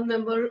panel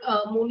member,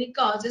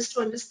 Monica, just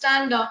to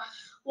understand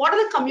what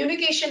are the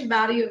communication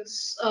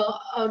barriers?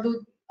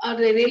 Are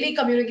there really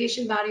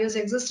communication barriers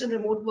exist in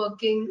remote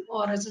working,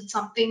 or is it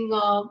something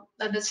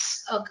that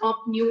has come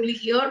up newly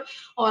here,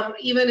 or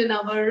even in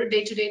our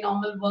day-to-day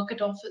normal work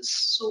at office?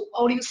 So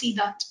how do you see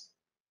that?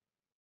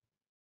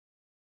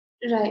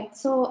 Right.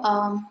 So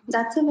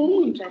that's a very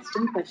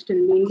interesting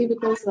question, mainly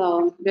because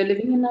we're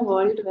living in a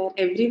world where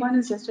everyone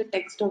is just a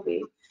text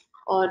away,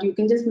 or you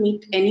can just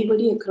meet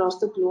anybody across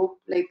the globe.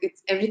 Like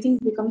it's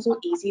everything's become so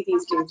easy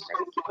these days,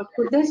 right? But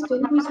could there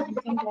still be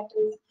something that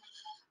is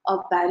a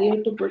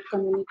barrier to good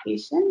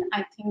communication?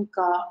 I think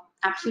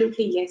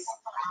Absolutely, yes.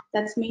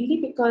 That's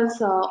mainly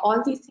because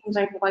all these things,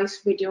 right,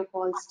 voice, video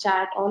calls,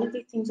 chat, all of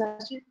these things are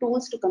still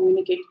tools to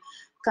communicate.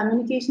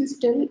 Communication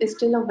still is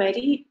still a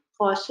very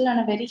personal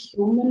and a very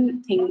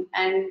human thing,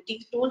 and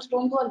these tools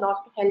don't do a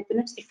lot to help in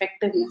its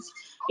effectiveness.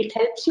 It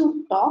helps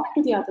you talk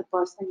to the other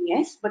person,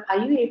 yes, but are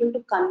you able to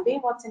convey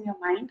what's in your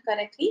mind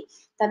correctly?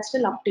 That's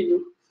still up to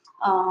you.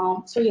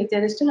 So yes,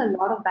 there is still a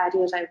lot of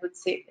barriers, I would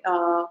say,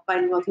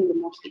 while working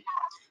remotely.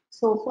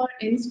 So, for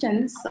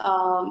instance,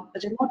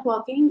 remote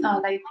working,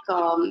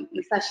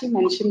 Sashi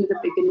mentioned in the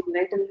beginning,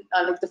 right? And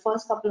like the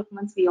first couple of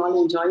months, we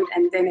all enjoyed,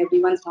 and then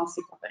everyone's now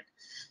sick of it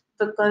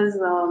because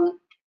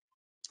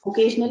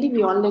occasionally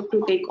we all like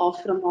to take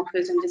off from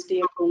office and just stay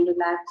at home,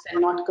 relax,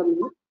 and not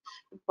commute.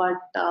 But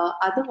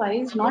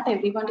otherwise, not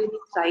everyone really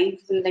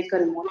thrives in like a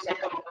remote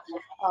setup.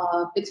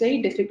 It's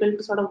very difficult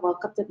to sort of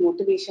work up that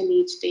motivation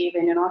each day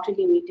when you're not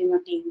really meeting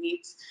your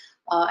teammates,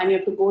 and you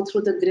have to go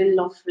through the grill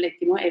of like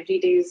every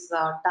day's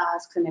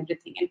tasks and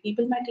everything. And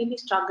people might really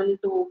struggle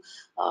to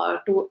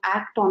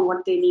act on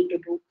what they need to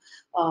do.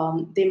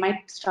 They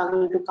might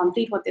struggle to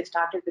complete what they've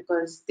started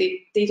because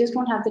they just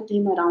don't have the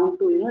team around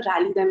to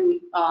rally them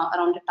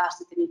around the tasks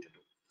that they need to do.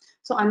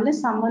 So unless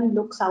someone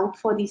looks out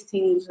for these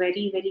things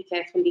very, very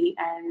carefully,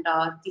 and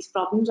these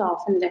problems are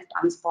often left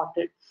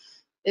unspotted,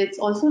 it's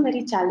also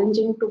very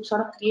challenging to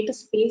sort of create a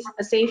space,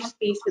 a safe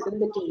space within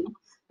the team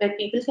where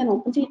people can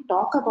openly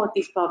talk about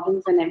these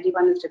problems when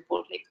everyone is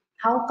report. Like,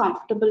 how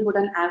comfortable would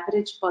an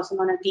average person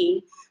on a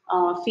team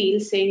feel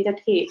saying that,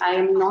 hey, I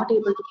am not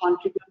able to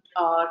contribute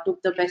to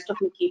the best of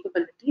my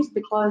capabilities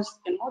because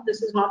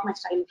this is not my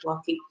style of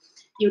working.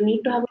 You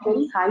need to have a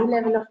very high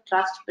level of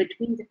trust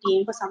between the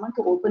team for someone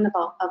to open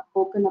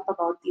up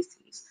about these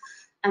things,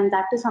 and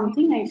that is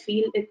something I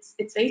feel it's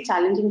very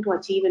challenging to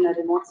achieve in a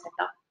remote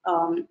setup.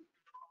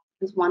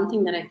 Is one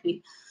thing that I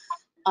feel.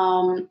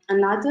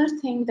 Another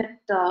thing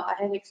that I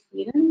have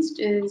experienced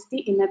is the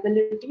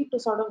inability to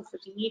sort of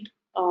read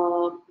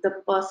the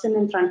person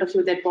in front of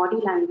you, their body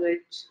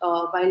language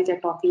while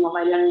they're talking or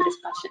while you're in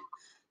discussion.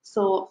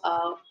 So,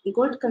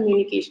 good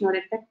communication or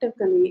effective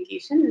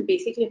communication is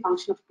basically a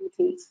function of two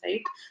things,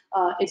 right?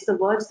 It's the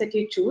words that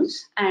you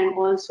choose and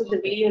also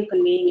the way you're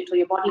conveying it, or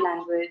your body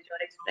language, your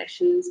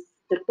expressions,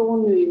 the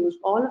tone you use.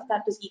 All of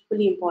that is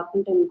equally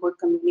important in good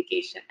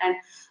communication. And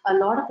a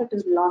lot of it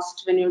is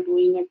lost when you're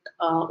doing it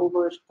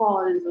over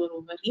calls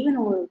or even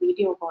over a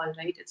video call,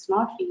 right? It's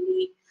not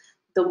really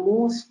the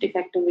most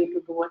effective way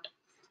to do it.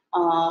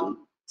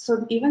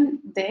 So even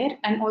there,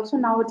 and also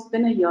now it's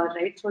been a year,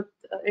 right? So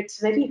it's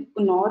very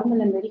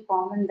normal and very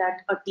common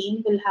that a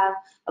team will have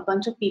a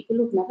bunch of people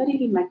who've never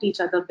really met each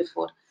other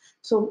before.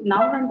 So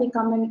now when they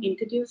come and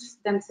introduce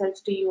themselves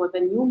to you, or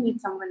when you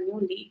meet someone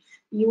newly,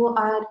 you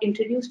are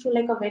introduced to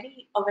like a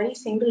very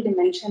single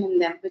dimension in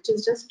them, which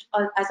is just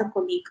as a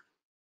colleague.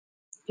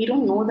 You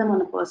don't know them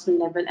on a personal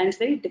level, and it's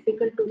very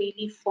difficult to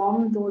really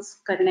form those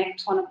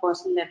connects on a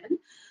personal level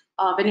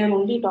when you're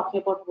only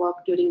talking about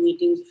work during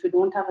meetings. If you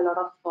don't have a lot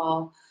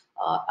of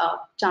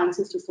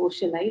chances to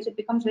socialize, it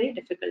becomes very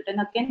difficult.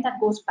 And again, that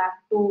goes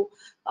back to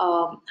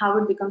how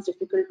it becomes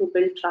difficult to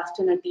build trust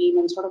in a team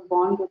and sort of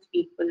bond with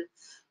people.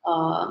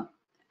 uh,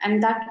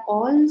 and that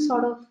all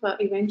sort of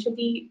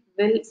eventually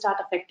will start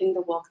affecting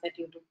the work that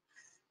you do.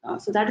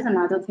 So that is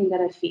another thing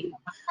that I feel.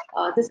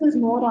 This is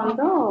more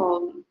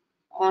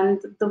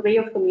on the way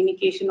of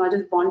communication or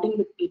just bonding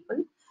with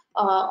people,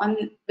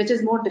 on which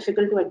is more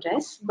difficult to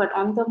address. But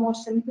on the more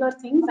simpler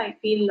things, I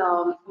feel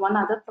one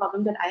other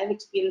problem that I have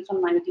experienced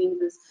on my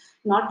teams is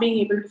not being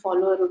able to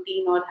follow a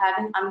routine or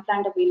having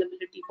unplanned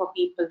availability for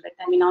people. Right?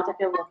 I mean, now that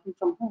we're working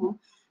from home,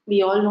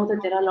 we all know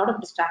that there are a lot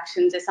of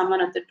distractions. There's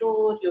someone at the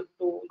door. You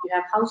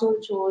have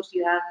household chores.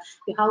 You have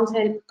your house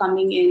help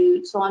coming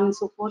in, so on and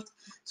so forth.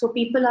 So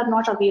people are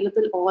not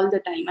available all the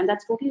time, and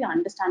that's totally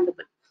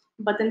understandable.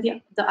 But then the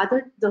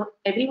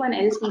everyone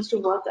else needs to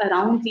work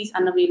around these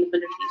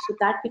unavailabilities, so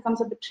that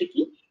becomes a bit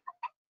tricky,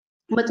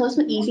 but it's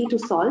also easy to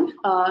solve.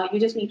 You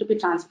just need to be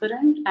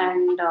transparent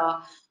and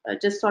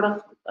just sort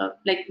of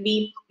like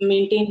we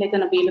maintain like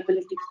an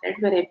availability thread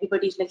where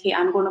everybody's like, hey,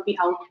 I'm going to be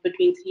out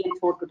between 3 and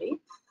 4 today.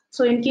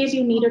 So in case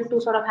you needed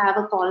to sort of have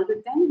a call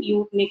with them,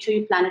 you make sure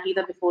you plan it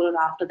either before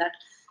or after that.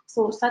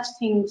 So such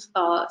things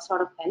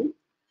sort of help.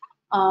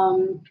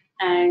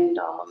 And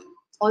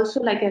also,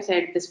 like I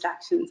said,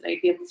 distractions, right?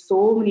 We have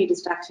so many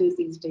distractions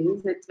these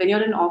days. When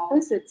you're in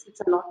office,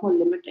 it's a lot more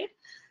limited.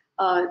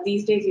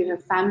 These days, you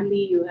have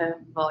family, you have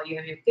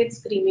your kids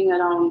screaming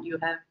around, you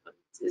have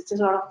it's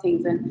just a lot of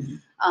things, and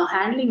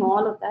handling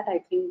all of that, I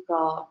think,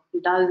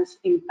 does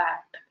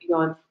impact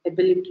your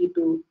ability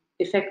to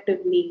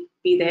effectively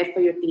be there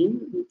for your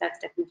team. That's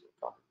definitely a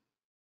problem.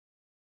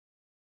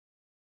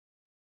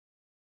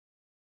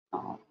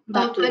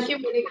 Back to you, Thank you,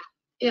 Shreya. Monica.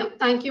 Yeah,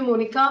 thank you,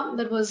 Monica.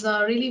 That was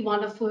really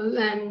wonderful.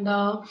 And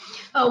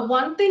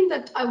one thing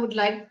that I would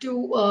like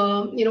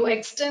to,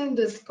 extend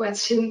this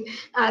question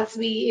as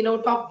we,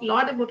 talk a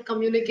lot about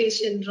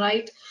communication,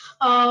 right?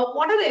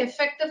 What are the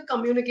effective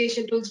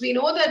communication tools? We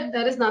know that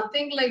there is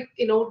nothing like,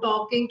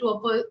 talking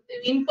to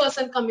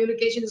in-person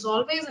communication is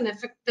always an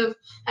effective,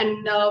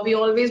 and we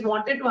always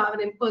wanted to have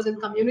an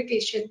in-person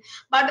communication.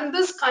 But in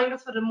this kind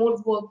of a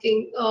remote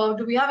working,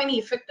 do we have any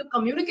effective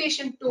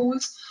communication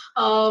tools?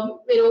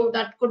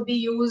 That could be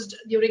used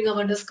during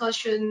our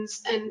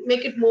discussions and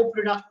make it more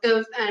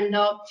productive and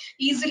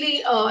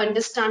easily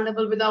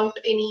understandable without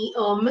any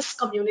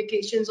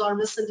miscommunications or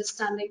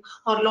misunderstanding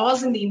or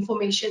loss in the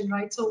information,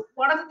 right? So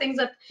what are the things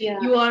that Yeah.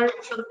 you are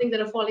something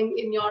that are falling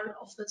in your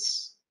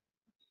office?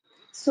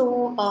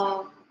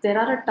 So there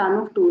are a ton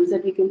of tools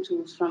that we can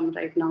choose from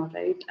right now,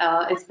 right?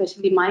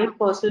 Especially my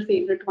personal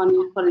favorite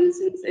one, for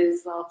instance,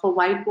 is for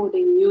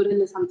whiteboarding.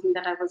 Mural is something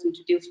that I was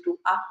introduced to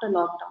after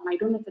lockdown. I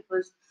don't know if it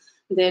was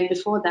there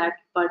before that,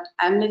 but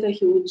I'm like a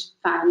huge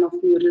fan of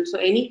Mural. So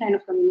any kind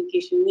of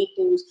communication,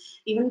 meetings,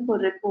 even for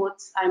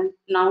reports, I'm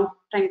now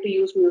trying to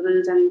use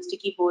murals and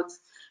sticky boards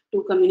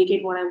to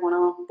communicate what I want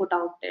to put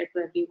out there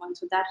to everyone.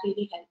 So that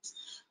really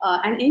helps.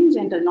 And in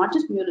general, not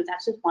just mural,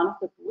 that's just one of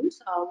the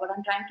tools. What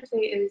I'm trying to say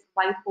is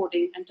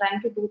whiteboarding and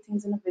trying to do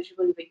things in a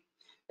visual way,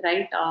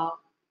 right?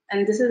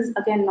 And this is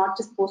again not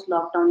just post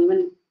lockdown,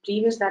 even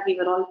previous that we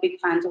were all big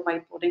fans of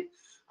whiteboarding.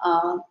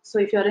 So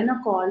if you're in a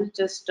call,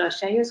 just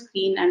share your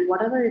screen and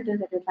whatever it is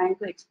that you're trying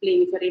to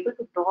explain, if you're able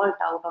to draw it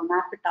out or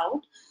map it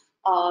out,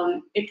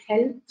 it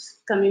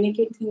helps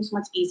communicate things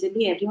much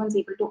easily. Everyone's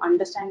able to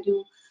understand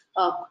you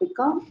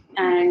quicker,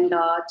 and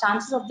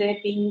chances of there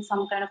being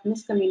some kind of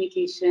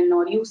miscommunication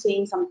or you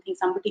saying something,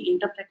 somebody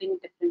interpreting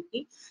it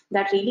differently,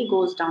 that really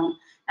goes down.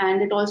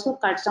 And it also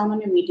cuts down on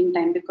your meeting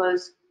time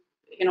because,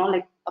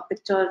 like a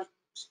picture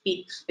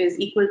speaks is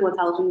equal to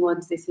 1,000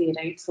 words, they say,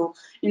 right? So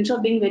instead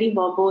of being very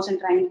verbose and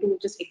trying to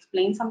just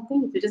explain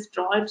something, if you just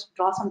draw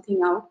something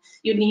out,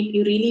 you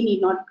really need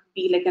not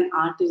be like an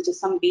artist.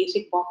 Just some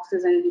basic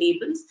boxes and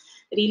labels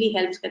really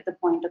helps get the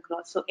point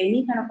across. So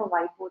any kind of a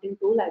whiteboarding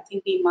tool, I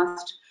think we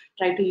must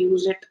try to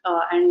use it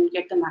and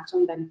get the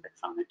maximum benefit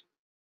from it.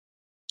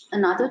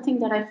 Another thing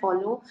that I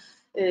follow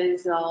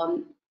is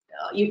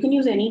you can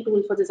use any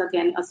tool for this,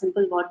 again, a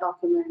simple Word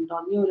document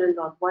or Mural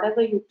or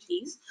whatever you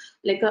please,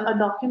 like a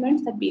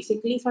document that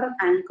basically sort of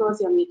anchors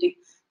your meeting.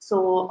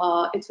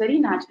 So it's very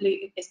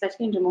naturally,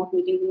 especially in remote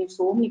meetings, when you have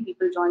so many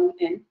people joining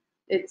in,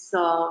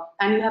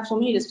 and you have so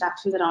many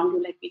distractions around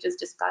you, like we just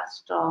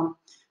discussed.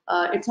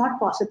 It's not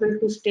possible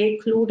to stay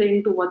clued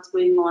into what's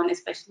going on,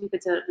 especially if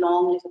it's a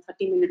long, like a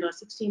 30-minute or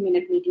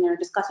 60-minute meeting and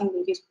discussing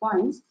various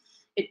points.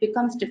 It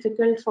becomes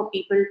difficult for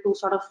people to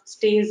sort of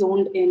stay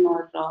zoned in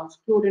or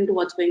clued into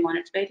what's going on.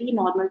 It's very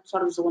normal to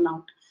sort of zone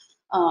out.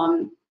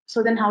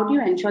 So then how do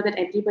you ensure that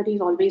everybody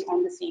is always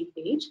on the same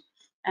page?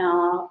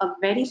 A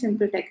very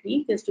simple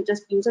technique is to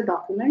just use a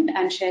document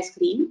and share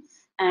screen.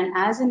 And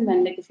as and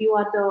when, like if you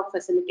are the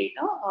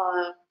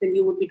facilitator, then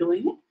you would be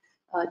doing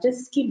it.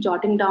 Just keep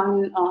jotting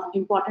down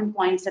important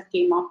points that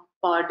came up,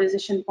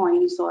 decision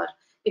points, or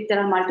if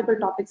there are multiple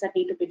topics that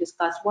need to be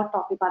discussed, what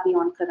topic are we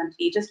on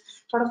currently? Just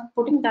sort of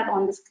putting that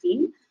on the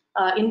screen.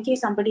 In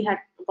case somebody had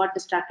got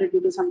distracted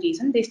due to some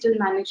reason, they still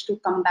manage to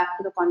come back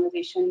to the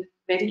conversation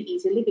very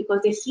easily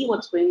because they see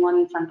what's going on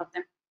in front of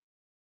them.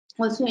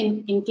 Also,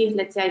 in case,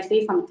 let's say I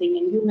say something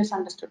and you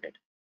misunderstood it,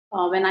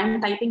 when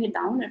I'm typing it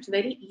down, it's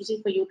very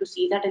easy for you to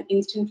see that and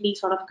instantly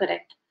sort of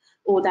correct.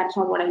 Oh, that's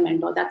not what I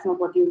meant, or that's not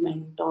what you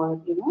meant,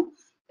 or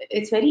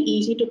it's very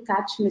easy to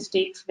catch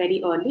mistakes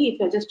very early if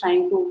you're just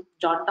trying to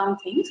jot down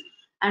things.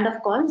 And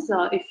of course,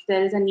 if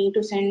there is a need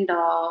to send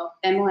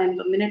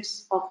MOM,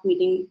 minutes of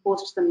meeting,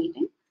 post the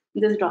meeting,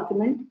 this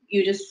document,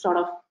 you just sort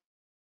of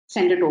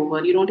send it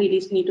over. You don't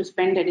really need to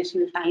spend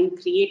additional time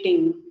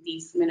creating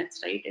these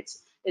minutes, right?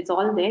 It's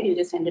all there. You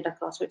just send it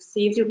across. So it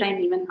saves you time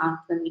even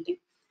after the meeting.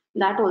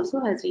 That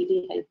also has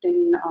really helped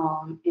in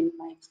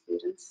my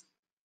experience.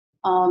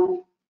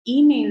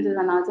 Emails is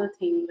another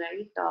thing,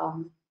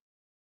 right?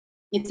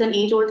 It's an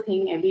age-old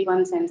thing.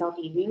 Everyone sends out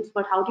emails,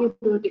 but how do you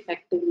do it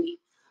effectively?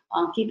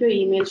 Keep your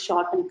emails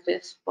short and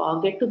crisp.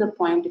 Get to the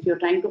point. If you're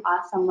trying to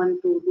ask someone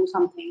to do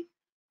something,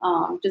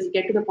 just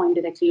get to the point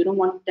directly. You don't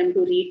want them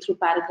to read through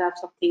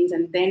paragraphs of things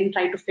and then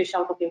try to fish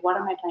out, okay, what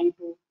am I trying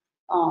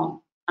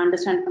to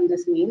understand from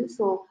this mail?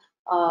 So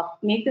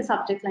make the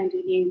subject line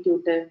really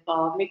intuitive.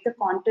 Make the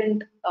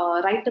content,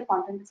 write the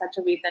content in such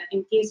a way that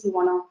in case you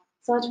want to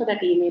search for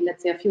that email,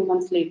 let's say a few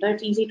months later,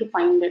 it's easy to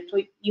find it. So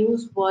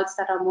use words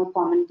that are more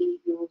commonly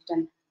used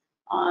and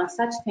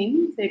such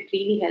things. It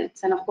really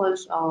helps. And of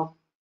course, uh,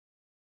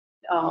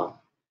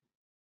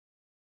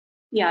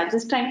 yeah,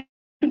 just trying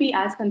to be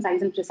as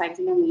concise and precise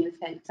in your mails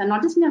helps. And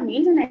not just in your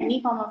mails, in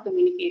any form of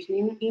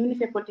communication. Even if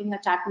you're putting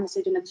a chat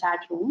message in a chat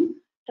room,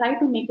 try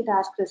to make it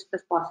as crisp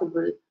as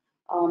possible.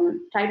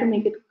 Try to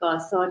make it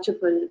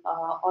searchable,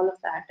 all of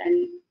that.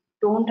 And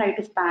don't try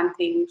to spam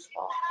things.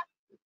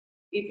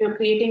 If you're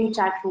creating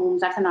chat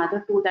rooms, that's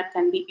another tool that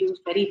can be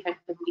used very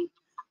effectively.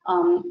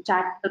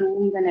 chat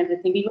rooms and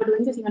everything. We were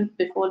doing this even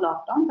before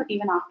lockdown, but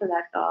even after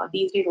that,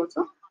 these days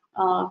also,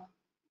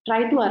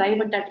 try to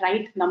arrive at that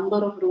right number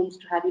of rooms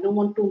to have. You don't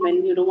want too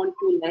many, you don't want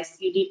too less.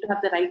 You need to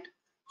have the right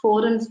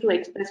forums to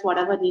express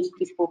whatever needs to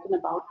be spoken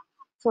about.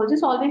 So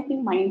just always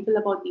being mindful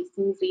about these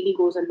things really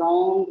goes a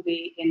long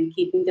way in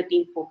keeping the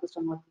team focused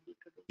on what we need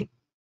to do.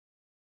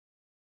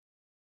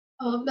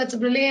 That's a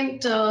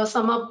brilliant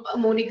sum up,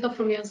 Monica,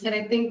 from your side.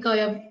 I think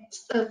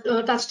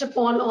you touched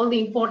upon all the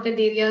important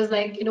areas,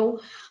 like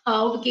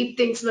how to keep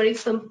things very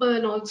simple,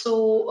 and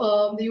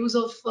also the use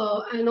of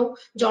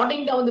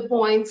jotting down the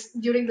points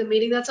during the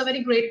meeting. That's a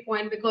very great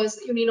point, because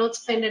you need not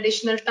spend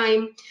additional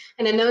time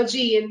and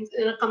energy in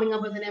coming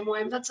up with an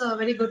MOM. That's a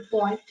very good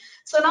point.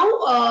 So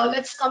now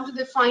let's come to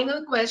the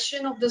final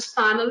question of this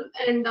panel,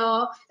 and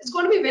it's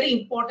going to be a very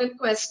important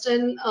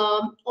question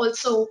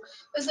also.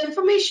 This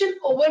information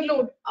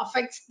overload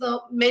affects the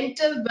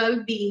mental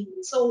well-being.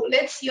 So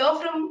let's hear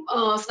from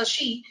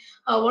Sashi.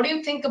 What do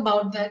you think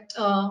about that,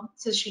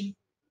 Sashi?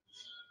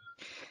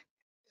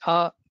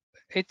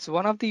 It's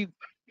one of the,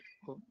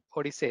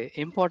 what do you say,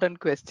 important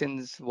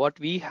questions what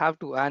we have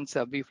to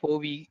answer before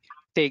we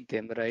take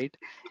them, right?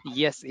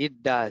 Yes,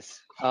 it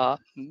does.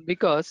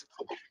 Because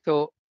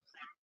so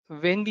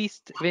when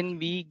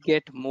we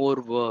get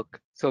more work,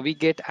 so we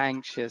get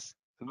anxious,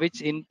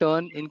 which in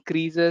turn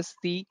increases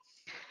the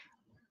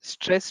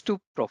stress to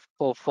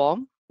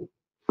perform,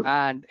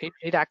 and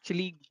it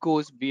actually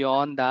goes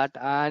beyond that,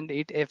 and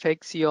it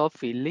affects your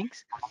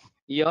feelings.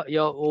 You're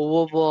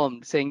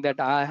overwhelmed, saying that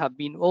I have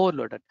been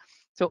overloaded.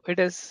 So it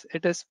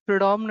is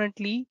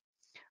predominantly,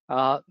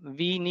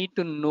 we need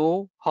to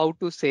know how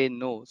to say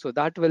no. So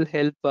that will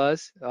help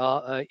us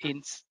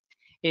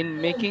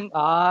in making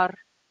our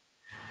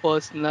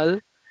personal,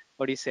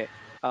 what do you say,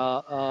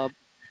 uh,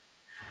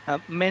 uh,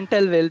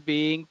 mental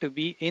well-being to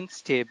be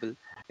unstable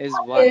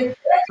is one.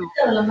 So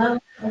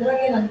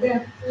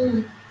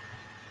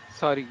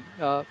sorry.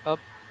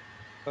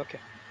 Okay.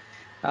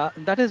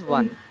 That is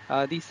one.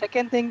 The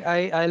second thing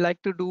I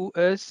like to do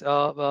is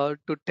to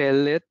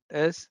tell it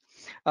is,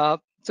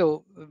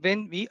 so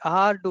when we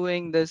are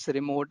doing this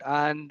remote,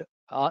 and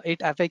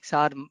it affects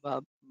our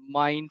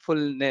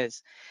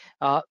mindfulness,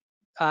 uh,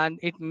 and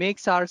it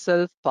makes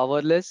ourselves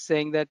powerless,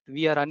 saying that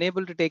we are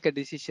unable to take a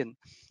decision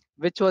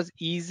which was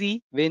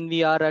easy when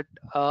we are at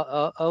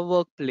a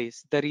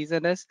workplace. The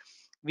reason is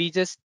we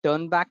just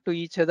turn back to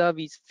each other,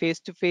 we face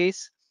to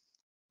face,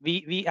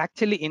 we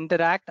actually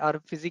interact, our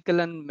physical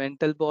and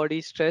mental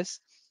body stress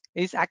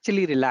is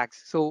actually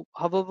relaxed. So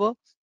however,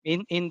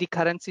 in the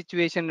current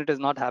situation, it is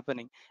not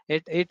happening.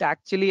 It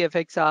actually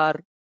affects our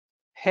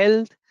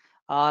health,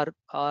 our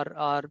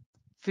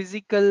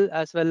physical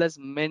as well as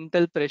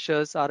mental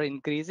pressures are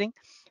increasing,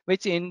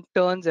 which in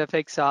turns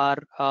affects our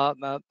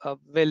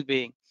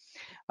well-being.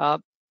 uh,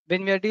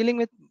 when we are dealing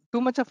with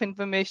too much of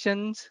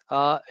informations,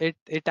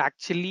 it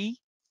actually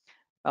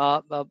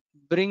uh, uh,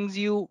 brings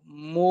you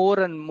more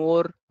and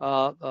more,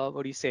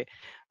 what do you say,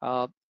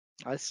 uh,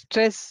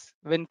 stress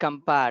when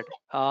compared,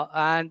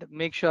 and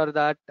make sure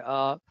that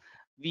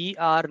we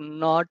are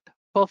not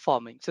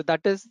performing. So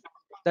that is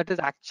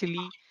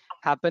actually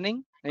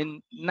happening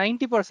in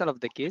 90% of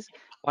the case.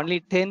 Only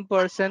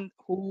 10%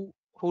 who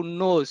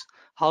knows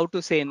how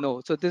to say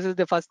no. So this is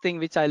the first thing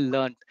which I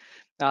learned,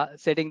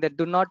 setting that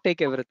do not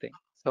take everything.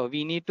 So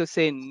we need to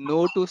say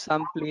no to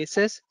some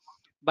places,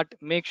 but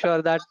make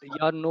sure that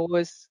your no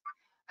is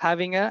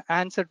having an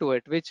answer to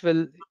it, which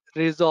will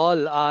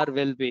resolve our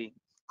well-being.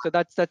 So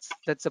that's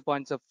the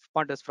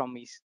pointers from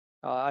me,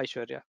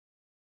 Aishwarya.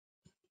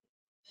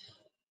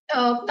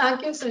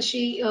 Thank you,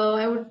 Sashi.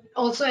 I would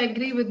also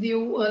agree with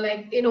you.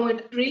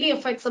 It really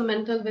affects the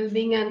mental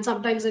well-being, and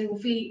sometimes you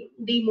feel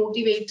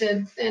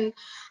demotivated. And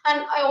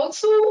I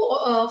also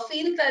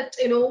feel that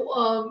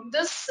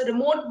this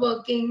remote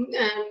working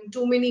and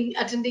too many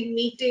attending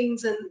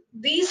meetings and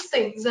these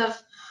things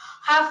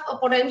have a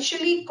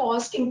potentially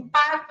caused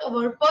impact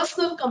our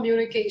personal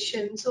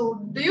communication. So,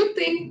 do you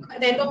think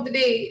at the end of the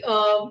day,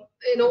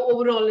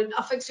 overall, it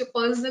affects your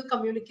personal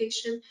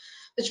communication,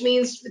 which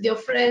means with your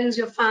friends,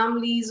 your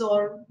families,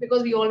 or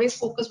because we always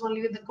focus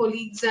only with the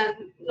colleagues and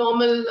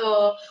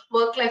normal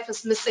work life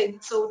is missing.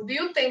 So, do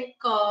you think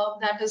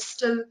that is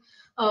still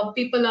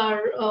people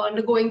are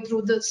undergoing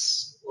through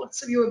this?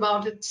 What's your view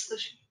about it,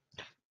 Sashi?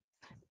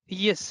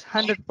 Yes,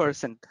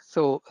 100%.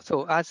 So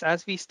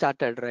as we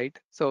started, right?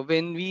 So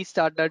when we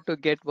started to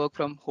get work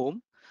from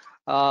home,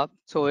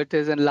 so it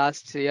is in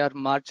last year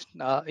March,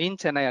 in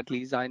Chennai at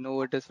least. I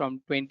know it is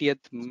from 20th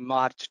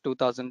March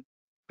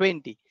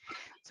 2020.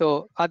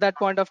 So at that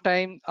point of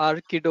time, our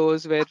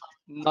kiddos were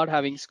not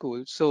having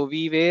school. So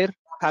we were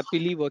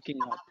happily working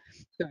home.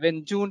 So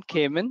when June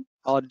came in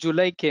or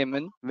July came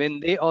in, when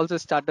they also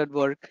started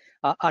work,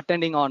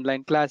 attending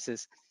online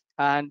classes.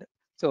 And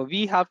so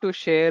we have to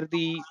share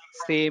the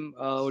same,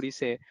 what do you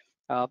say,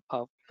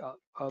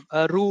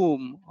 a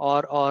room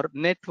or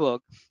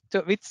network.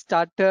 So which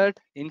started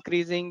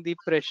increasing the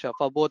pressure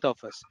for both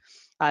of us.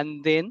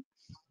 And then,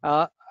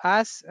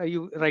 as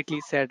you rightly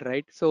said,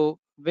 right? So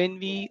when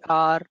we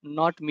are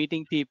not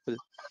meeting people,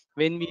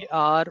 when we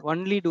are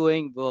only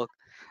doing work,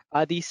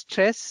 the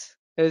stress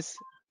is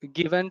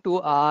given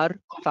to our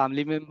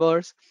family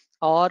members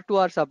or to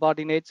our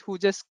subordinates who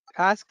just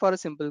ask for a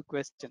simple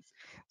question.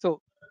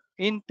 So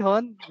in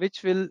turn,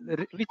 which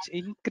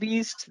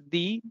increased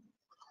the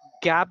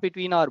gap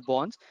between our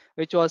bonds,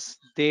 which was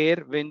there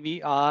when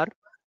we are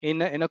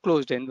in a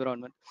closed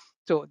environment.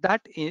 So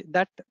that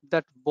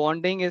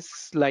bonding is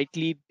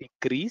slightly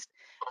decreased.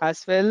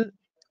 As well,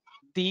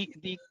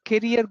 the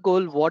career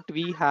goal what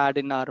we had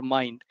in our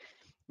mind,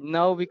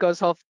 now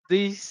because of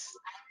these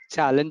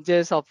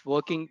challenges of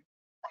working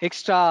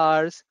extra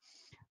hours,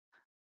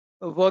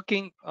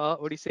 working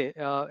what do you say,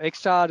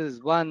 extra hours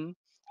is one,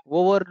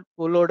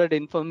 overloaded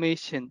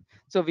information,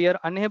 so we are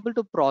unable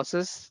to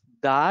process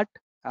that.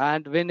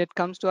 And when it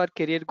comes to our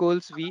career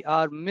goals, we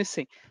are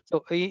missing.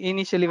 So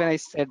initially when I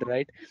said,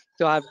 right,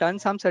 so I've done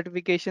some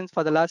certifications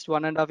for the last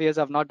 1.5 years.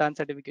 I've not done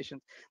certifications.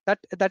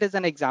 That is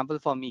an example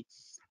for me,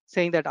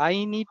 saying that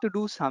I need to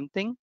do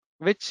something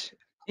which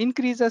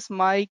increases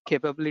my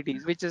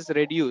capabilities, which is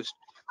reduced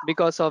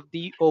because of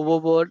the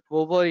overloaded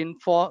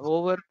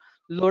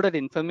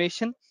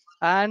information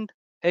and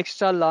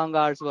extra long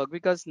hours work,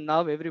 because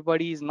now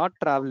everybody is not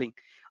traveling.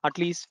 At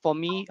least for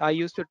me, I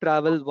used to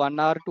travel 1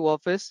 hour to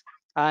office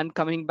and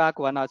coming back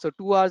 1 hour, so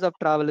 2 hours of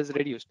travel is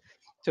reduced.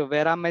 So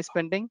where am I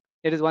spending?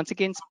 It is once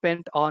again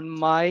spent on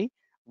my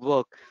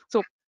work.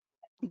 So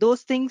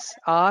those things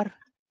are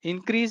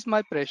increased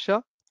my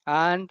pressure,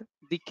 and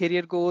the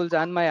career goals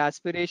and my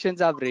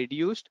aspirations have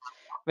reduced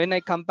when I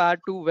compare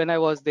to when I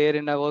was there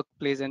in a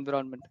workplace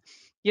environment.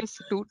 Yes,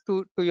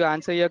 to you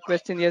answer your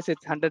question, yes,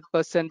 it's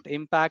 100%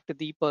 impact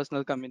the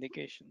personal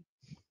communication,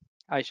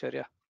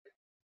 Aishwarya.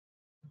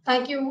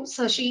 Thank you,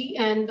 Sashi.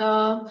 And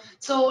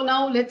so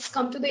now let's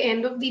come to the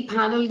end of the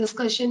panel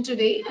discussion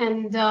today.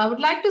 And I would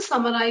like to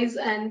summarize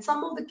and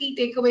some of the key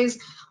takeaways,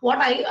 what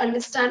I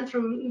understand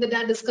from the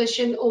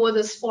discussion over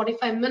this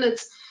 45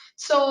 minutes.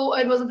 So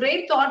it was a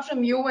great thought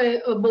from you,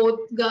 both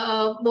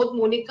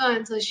Monica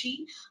and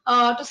Sashi.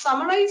 To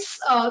summarize,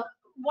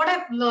 what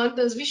I've learned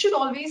is we should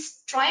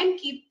always try and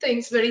keep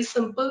things very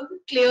simple,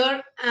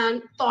 clear,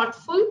 and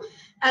thoughtful,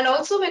 and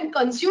also when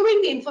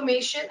consuming the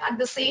information at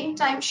the same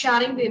time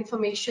sharing the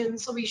information.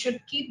 So we should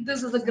keep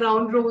this as the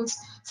ground rules: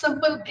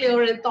 simple,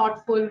 clear, and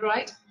thoughtful,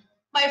 right?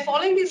 By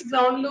following these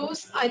ground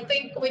rules, I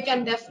think we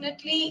can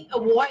definitely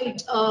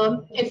avoid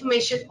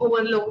information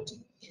overload.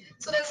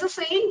 So there's a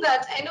saying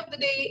that end of the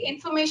day,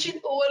 information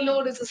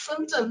overload is a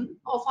symptom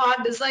of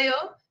our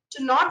desire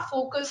to not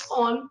focus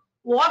on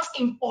what's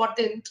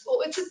important.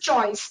 Oh, it's a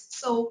choice.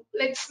 So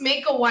let's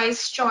make a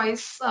wise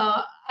choice.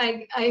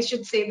 I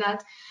should say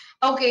that.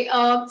 Okay,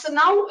 so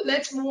now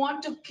let's move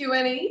on to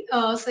Q&A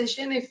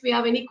session. If we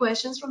have any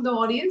questions from the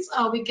audience,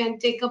 we can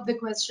take up the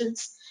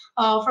questions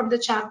from the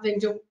chat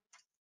window.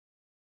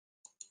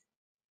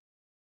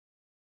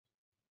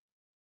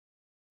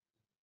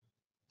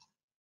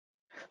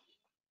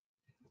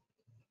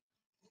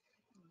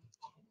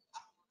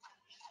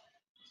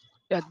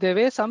 Yeah, there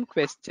were some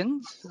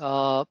questions.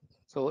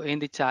 So in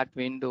the chat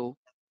window,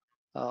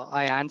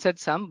 I answered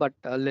some, but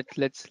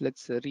let's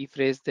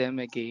rephrase them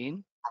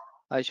again.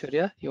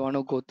 Aishwarya, you want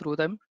to go through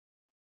them?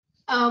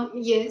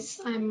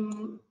 Yes,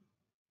 I'm.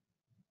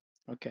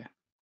 Okay.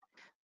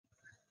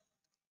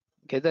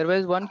 Okay, there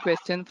was one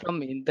question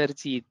from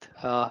Inderjeet,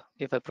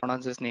 if I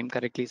pronounce his name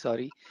correctly,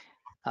 sorry.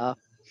 Uh,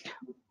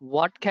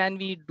 what can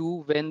we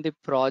do when the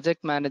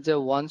project manager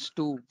wants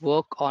to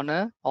work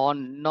on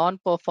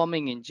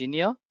non-performing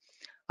engineer,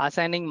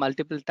 assigning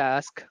multiple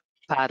tasks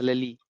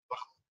parallelly?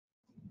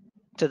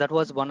 So that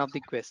was one of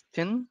the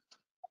question.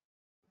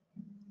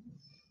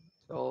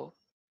 So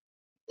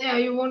Yeah,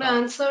 you want to uh,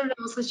 answer,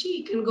 Sashi?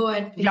 You can go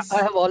ahead, yeah, I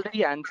please. have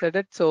already answered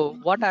it. So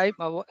what I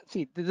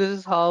see, this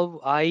is how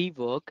I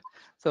work.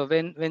 So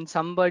when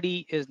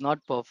somebody is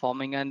not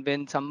performing, and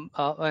when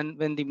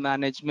the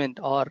management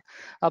or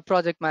a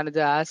project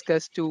manager asks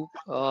us to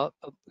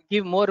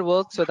give more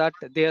work so that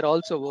they are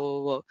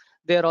also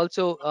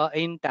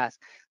in task.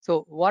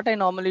 So what I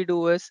normally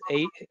do is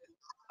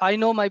I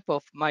know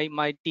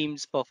my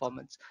team's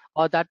performance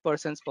or that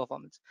person's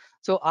performance.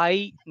 So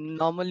I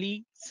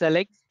normally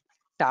select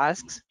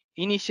tasks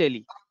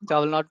initially. So I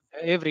will not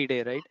every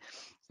day, right?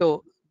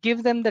 So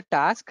give them the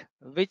task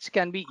which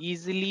can be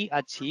easily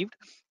achieved,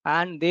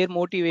 and their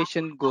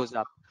motivation goes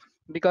up.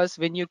 Because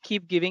when you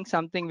keep giving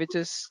something which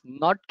is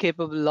not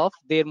capable of,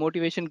 their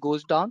motivation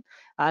goes down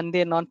and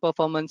their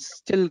non-performance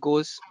still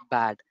goes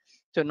bad.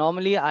 So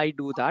normally I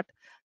do that.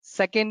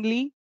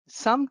 Secondly,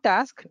 some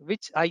task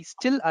which I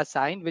still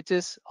assign, which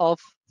is of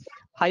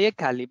higher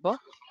caliber,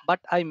 but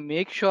I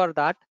make sure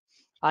that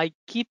I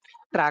keep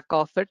track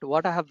of it,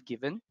 what I have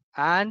given,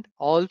 and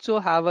also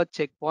have a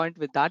checkpoint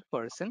with that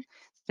person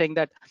saying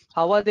that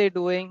how are they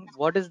doing,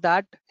 what is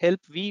that help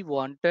we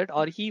wanted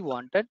or he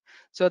wanted,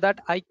 so that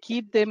I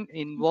keep them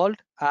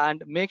involved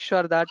and make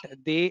sure that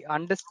they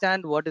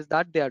understand what is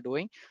that they are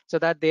doing, so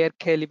that their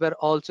caliber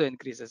also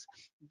increases.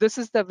 This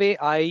is the way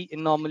I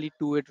normally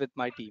do it with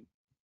my team.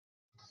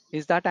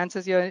 Is that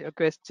answers your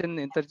question,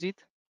 Interjit?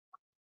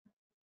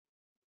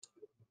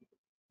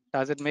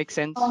 Does it make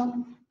sense?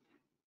 Um,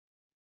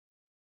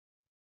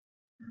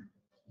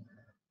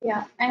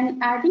 Yeah,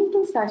 and adding to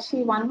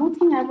Sashi, one more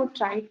thing I would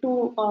try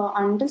to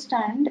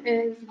understand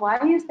is why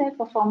is their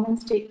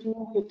performance taking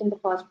a hit in the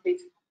first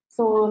place?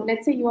 So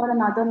let's say you are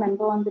another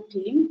member on the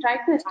team, try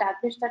to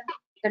establish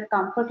that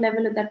comfort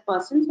level with that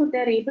person so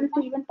they're able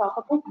to even talk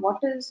about what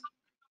is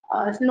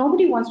so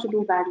nobody wants to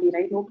do badly,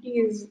 right? Nobody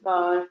is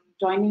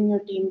joining your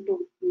team to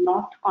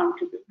not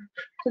contribute.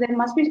 So there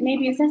must be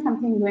maybe is there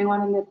something going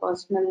on in their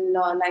personal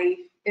life?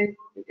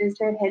 Is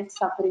their health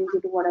suffering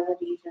due to whatever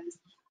reasons?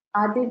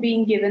 Are they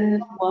being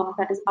given work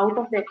that is out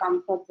of their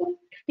comfort zone?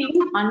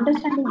 Even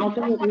understanding what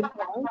is the root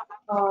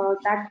cause,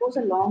 that goes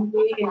a long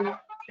way in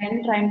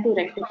then trying to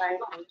rectify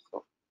it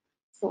also.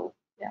 So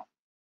yeah,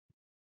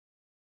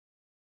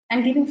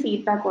 and giving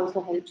feedback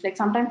also helps. Like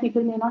sometimes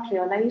people may not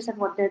realize that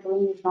what they're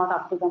doing is not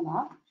up to the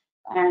mark,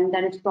 and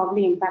that it's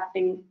probably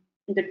impacting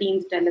the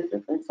team's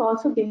deliverables. So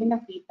also giving a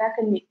feedback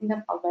and making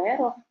them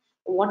aware of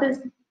what is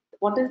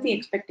what is the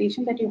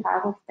expectation that you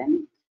have of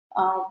them,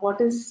 what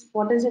is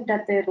it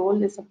that their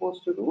role is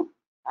supposed to do.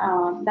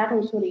 That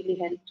also really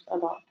helps a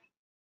lot.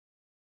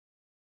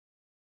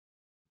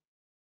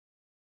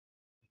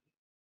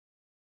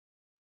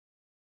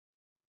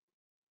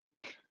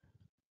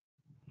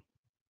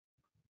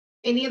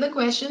 Any other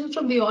question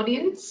from the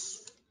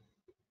audience?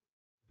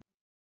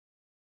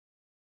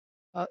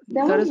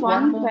 There There was is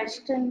one one more.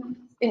 question.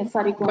 Yeah,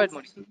 sorry, go Go on, ahead,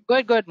 Monica. Sashi. Go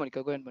ahead,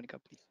 Monica. Go ahead, Monica,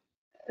 please.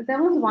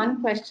 There was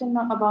one question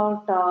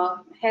about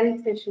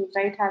health issues,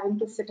 right? Having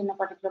to sit in a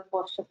particular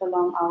posture for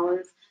long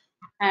hours.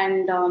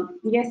 And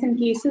yes, in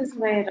cases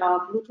where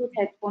Bluetooth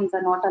headphones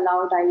are not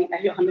allowed, I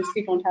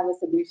honestly don't have a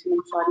solution.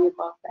 I'm sorry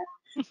about that.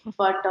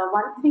 But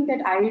one thing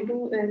that I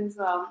do is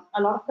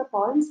a lot of the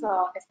calls,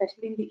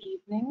 especially in the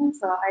evenings,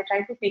 I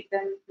try to take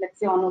them, let's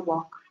say, on a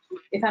walk.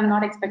 If I'm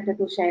not expected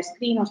to share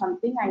screen or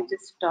something, I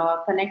just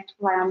connect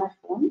via my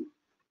phone.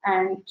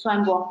 And so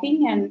I'm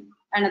walking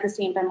and at the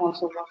same time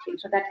also working.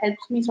 So that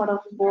helps me sort of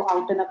go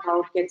out and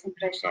about, get some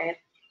fresh air,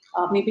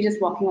 maybe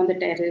just walking on the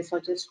terrace or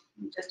just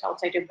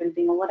outside your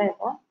building or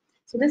whatever.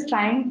 So just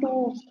trying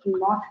to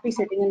not be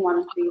sitting in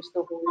one place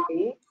the whole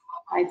day.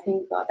 I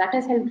think that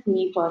has helped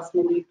me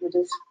personally to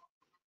just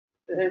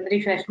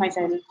refresh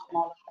myself and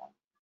all of that.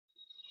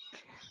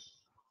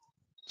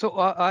 So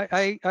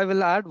I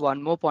will add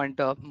one more point,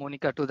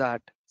 Monica, to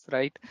that,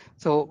 right?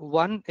 So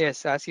one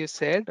is, as you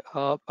said,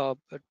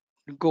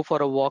 go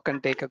for a walk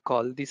and take a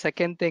call. The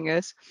second thing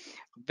is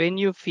when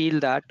you feel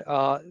that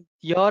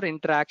your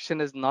interaction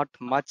is not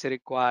much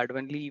required,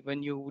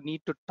 when you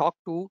need to talk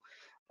to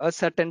a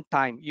certain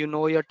time, you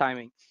know your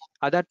timing.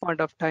 At that point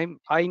of time,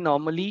 I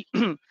normally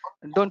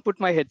don't put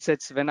my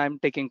headsets when I'm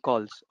taking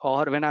calls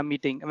or when I'm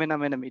in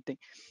a meeting.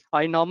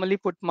 I normally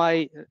put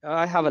I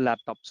have a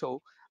laptop,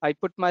 so I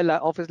put my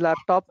office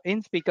laptop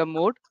in speaker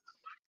mode.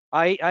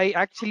 I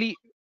actually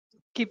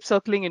keep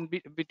circling in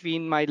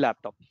between my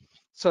laptop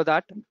so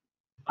that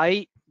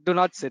I do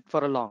not sit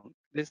for a long.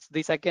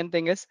 The second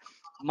thing is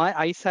my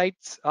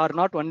eyesights are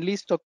not only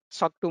stuck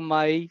to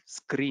my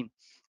screen.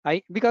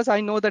 Because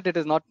I know that it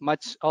is not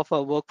much of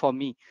a work for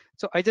me.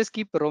 So I just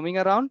keep roaming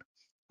around.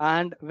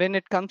 And when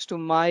it comes to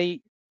my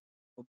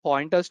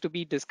pointers to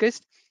be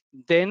discussed,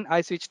 then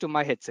I switch to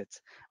my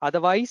headsets.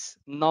 Otherwise,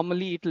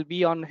 normally it will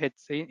be on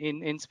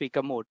in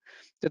speaker mode.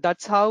 So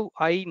that's how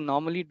I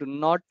normally do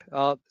not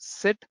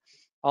sit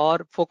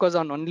or focus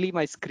on only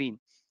my screen.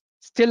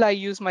 Still, I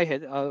use my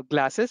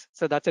glasses,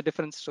 so that's a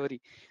different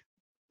story.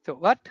 So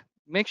what?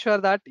 Make sure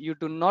that you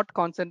do not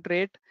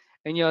concentrate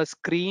in your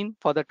screen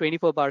for the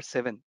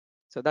 24/7.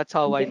 So that's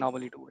how I Yes.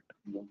 normally do it.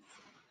 Yes.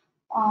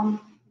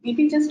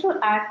 Maybe just to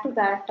add to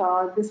that,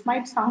 this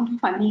might sound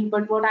funny,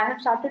 but what I have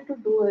started to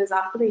do is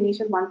after the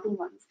initial 1 2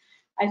 months,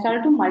 I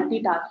started to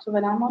multitask. So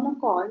when I'm on a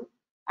call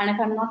and if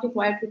I'm not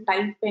required to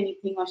type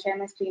anything or share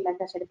my screen, like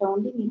I said, if I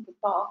only need to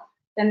talk,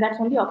 then that's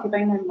only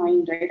occupying my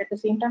mind, right? At the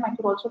same time, I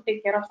could also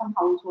take care of some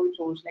household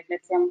chores, like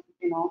let's say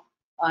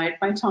it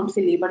might sound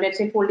silly, but let's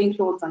say folding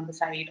clothes on the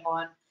side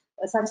or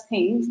such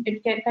things.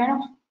 It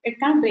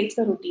kind of breaks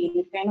the routine.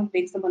 It kind of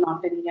breaks the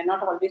monotony. You're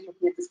not always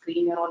looking at the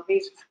screen. You're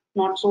always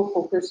not so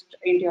focused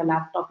into your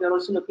laptop. You're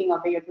also looking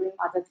away. You're doing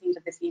other things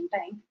at the same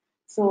time.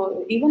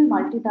 So even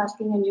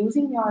multitasking and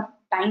using your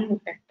time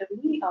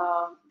effectively,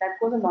 that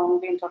goes a long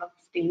way in sort of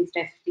staying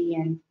stress free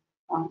and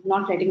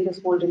not letting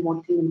this whole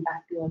remote thing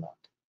impact you a lot.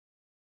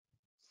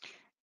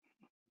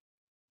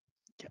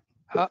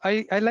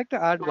 I like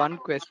to add one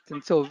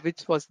question. So,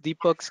 which was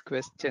Deepak's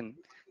question.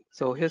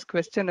 So his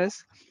question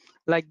is,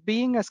 like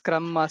being a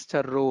Scrum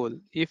Master role,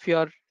 if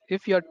your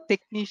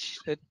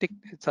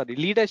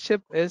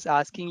leadership is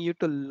asking you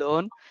to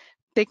learn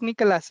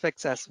technical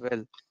aspects as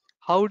well,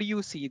 how do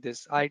you see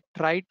this? I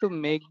try to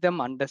make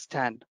them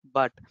understand,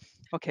 but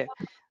okay.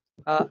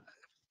 Uh,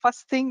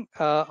 First thing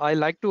I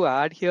like to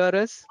add here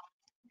is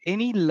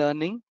any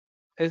learning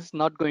is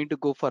not going to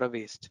go for a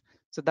waste.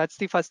 So that's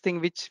the first thing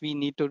which we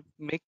need to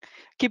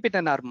keep it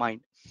in our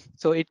mind.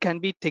 So it can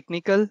be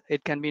technical,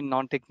 it can be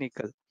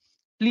non-technical.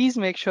 Please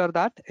make sure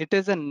that it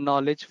is a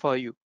knowledge for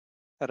you,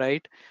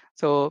 right?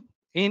 So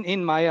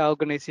in my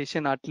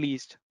organization at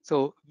least,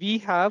 so we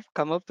have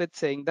come up with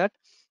saying that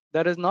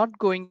there is not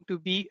going to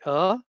be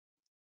a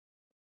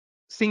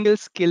single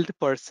skilled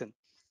person.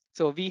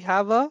 So we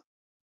have a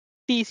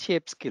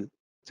T-shaped skill.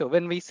 So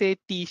when we say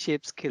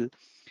T-shaped skill,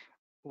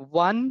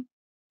 one,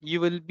 you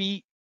will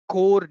be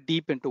core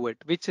deep into it,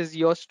 which is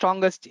your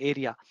strongest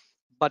area,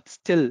 but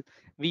still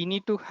we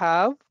need to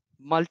have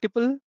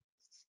multiple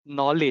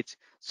knowledge,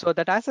 so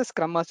that as a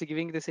scrum master,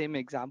 giving the same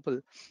example,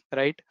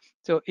 right?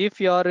 So if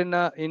you're in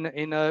a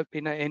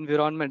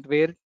environment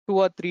where two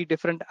or three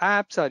different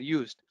apps are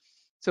used,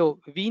 so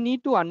we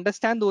need to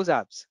understand those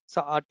apps.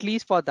 So at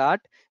least for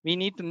that, we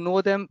need to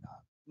know them,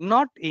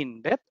 not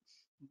in depth,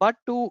 but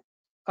to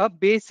a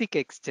basic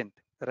extent,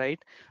 right?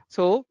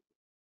 So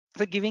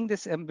giving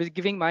this,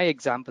 giving my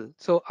example.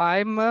 So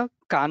I'm a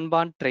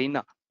Kanban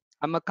trainer.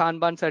 I'm a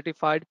Kanban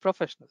certified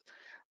professional,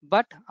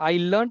 but I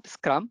learned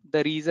Scrum.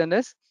 The reason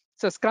is,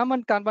 so Scrum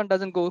and Kanban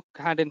doesn't go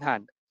hand in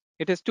hand.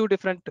 It is two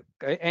different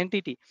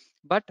entity,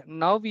 but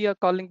now we are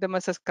calling them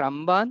as a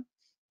Scrumban.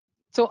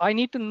 So I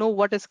need to know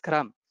what is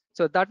Scrum.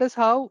 So that is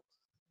how,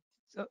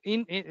 so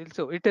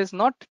so it is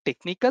not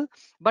technical,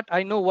 but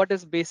I know what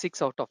is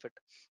basics out of it.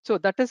 So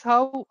that is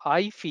how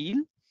I feel.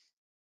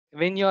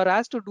 When you're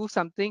asked to do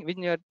something, when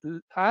you're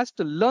asked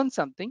to learn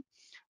something,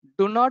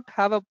 do not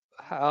have a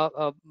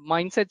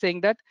mindset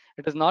saying that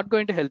it is not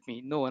going to help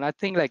me. No,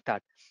 nothing like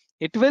that.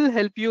 It will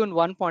help you in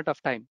one point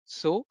of time.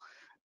 So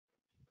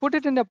put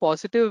it in a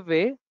positive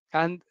way,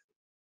 and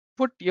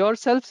put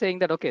yourself saying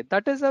that, okay,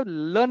 that is a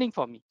learning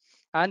for me,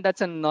 and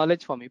that's a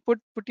knowledge for me. Put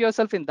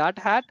yourself in that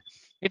hat.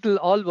 It will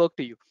all work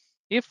to you.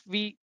 If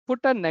we put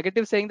a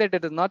negative saying that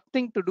it is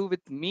nothing to do with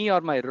me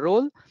or my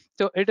role,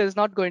 so it is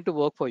not going to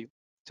work for you.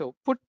 So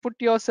put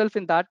yourself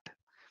in that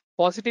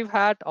positive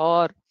hat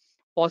or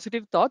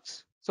positive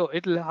thoughts, so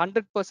it will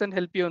 100%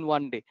 help you in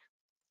one day.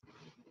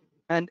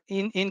 And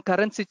in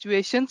current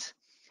situations,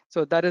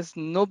 so there is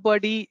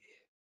nobody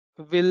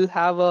will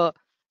have a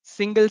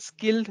single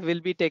skill will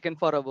be taken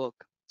for a work.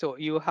 So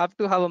you have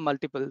to have a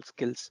multiple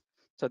skills.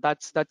 So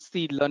that's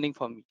the learning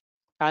for me,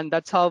 and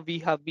that's how we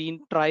have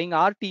been trying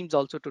our teams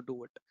also to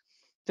do it.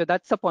 So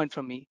that's the point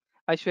from me.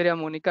 Aishwarya,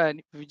 Monica, and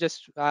if you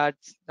just add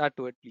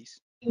to it,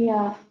 please.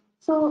 Yeah.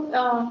 So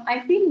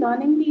I feel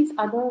learning these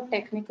other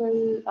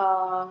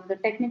the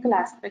technical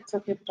aspects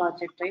of your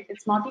project, right?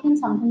 It's not even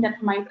something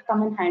that might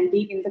come in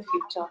handy in the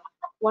future.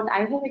 What I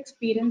have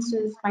experienced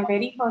is my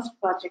very first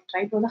project,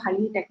 right, was a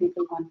highly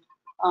technical one.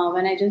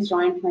 When I just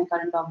joined my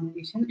current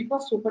organization, it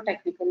was super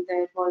technical.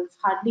 There was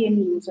hardly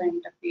any user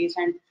interface,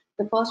 and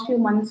the first few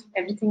months,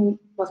 everything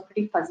was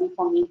pretty fuzzy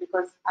for me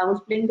because I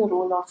was playing the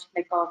role of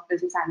like a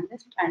business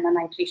analyst and an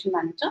iteration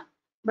manager,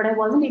 but I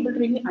wasn't able to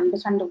really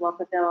understand the work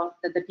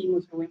that the team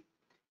was doing.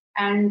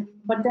 And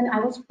but then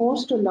I was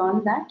forced to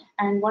learn that.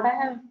 And what I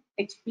have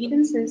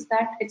experienced is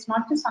that it's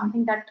not just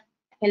something that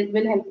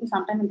will help me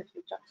sometime in the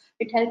future.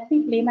 It helped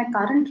me play my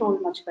current role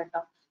much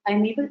better.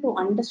 I'm able to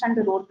understand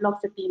the roadblocks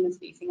the team is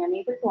facing. I'm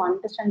able to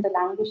understand the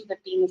language the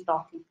team is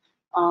talking.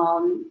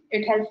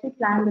 It helps me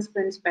plan the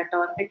sprints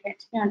better. It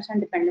helps me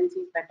understand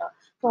dependencies better.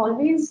 So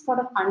always sort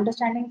of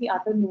understanding the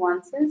other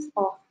nuances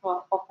of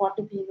what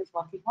the team is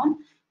working on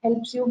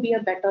helps you be a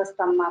better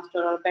Scrum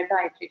Master or a better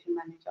iteration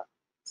manager.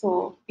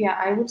 So yeah,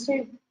 I would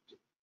say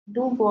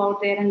do go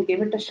out there and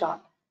give it a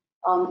shot.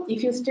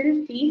 If you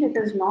still feel it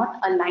is not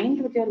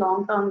aligned with your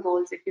long-term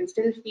goals, if you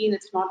still feel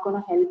it's not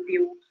going to help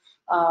you,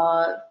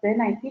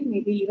 then I feel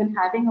maybe even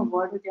having a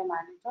word with your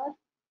manager,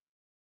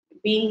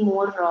 being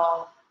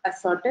more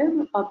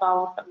assertive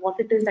about what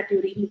it is that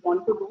you really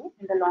want to do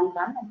in the long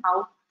run and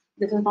how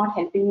this is not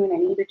helping you in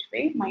any which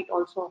way might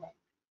also help.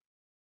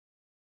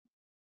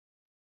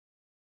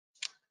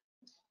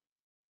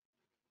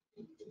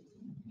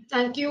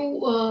 Thank you,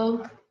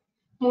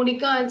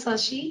 Monica and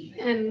Sashi,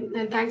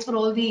 and thanks for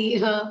all the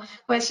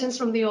questions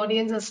from the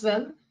audience as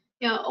well.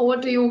 Yeah,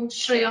 over to you,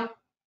 Shreya.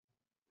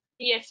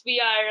 Yes, we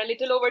are a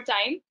little over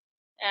time.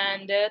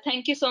 And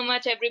thank you so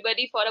much,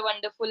 everybody, for a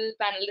wonderful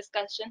panel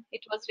discussion.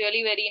 It was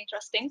really very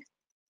interesting.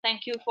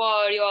 Thank you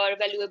for your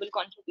valuable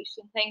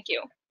contribution. Thank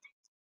you.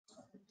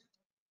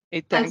 Hey,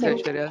 Thank thanks,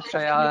 you. Aishwarya, Thanks,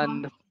 Shreya,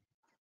 everyone. and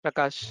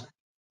Prakash.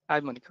 Hi,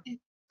 Monica.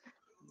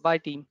 Bye,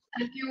 team.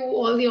 Thank you,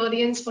 all the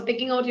audience, for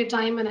taking out your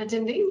time and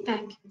attending.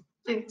 Thank you.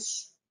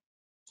 Thanks.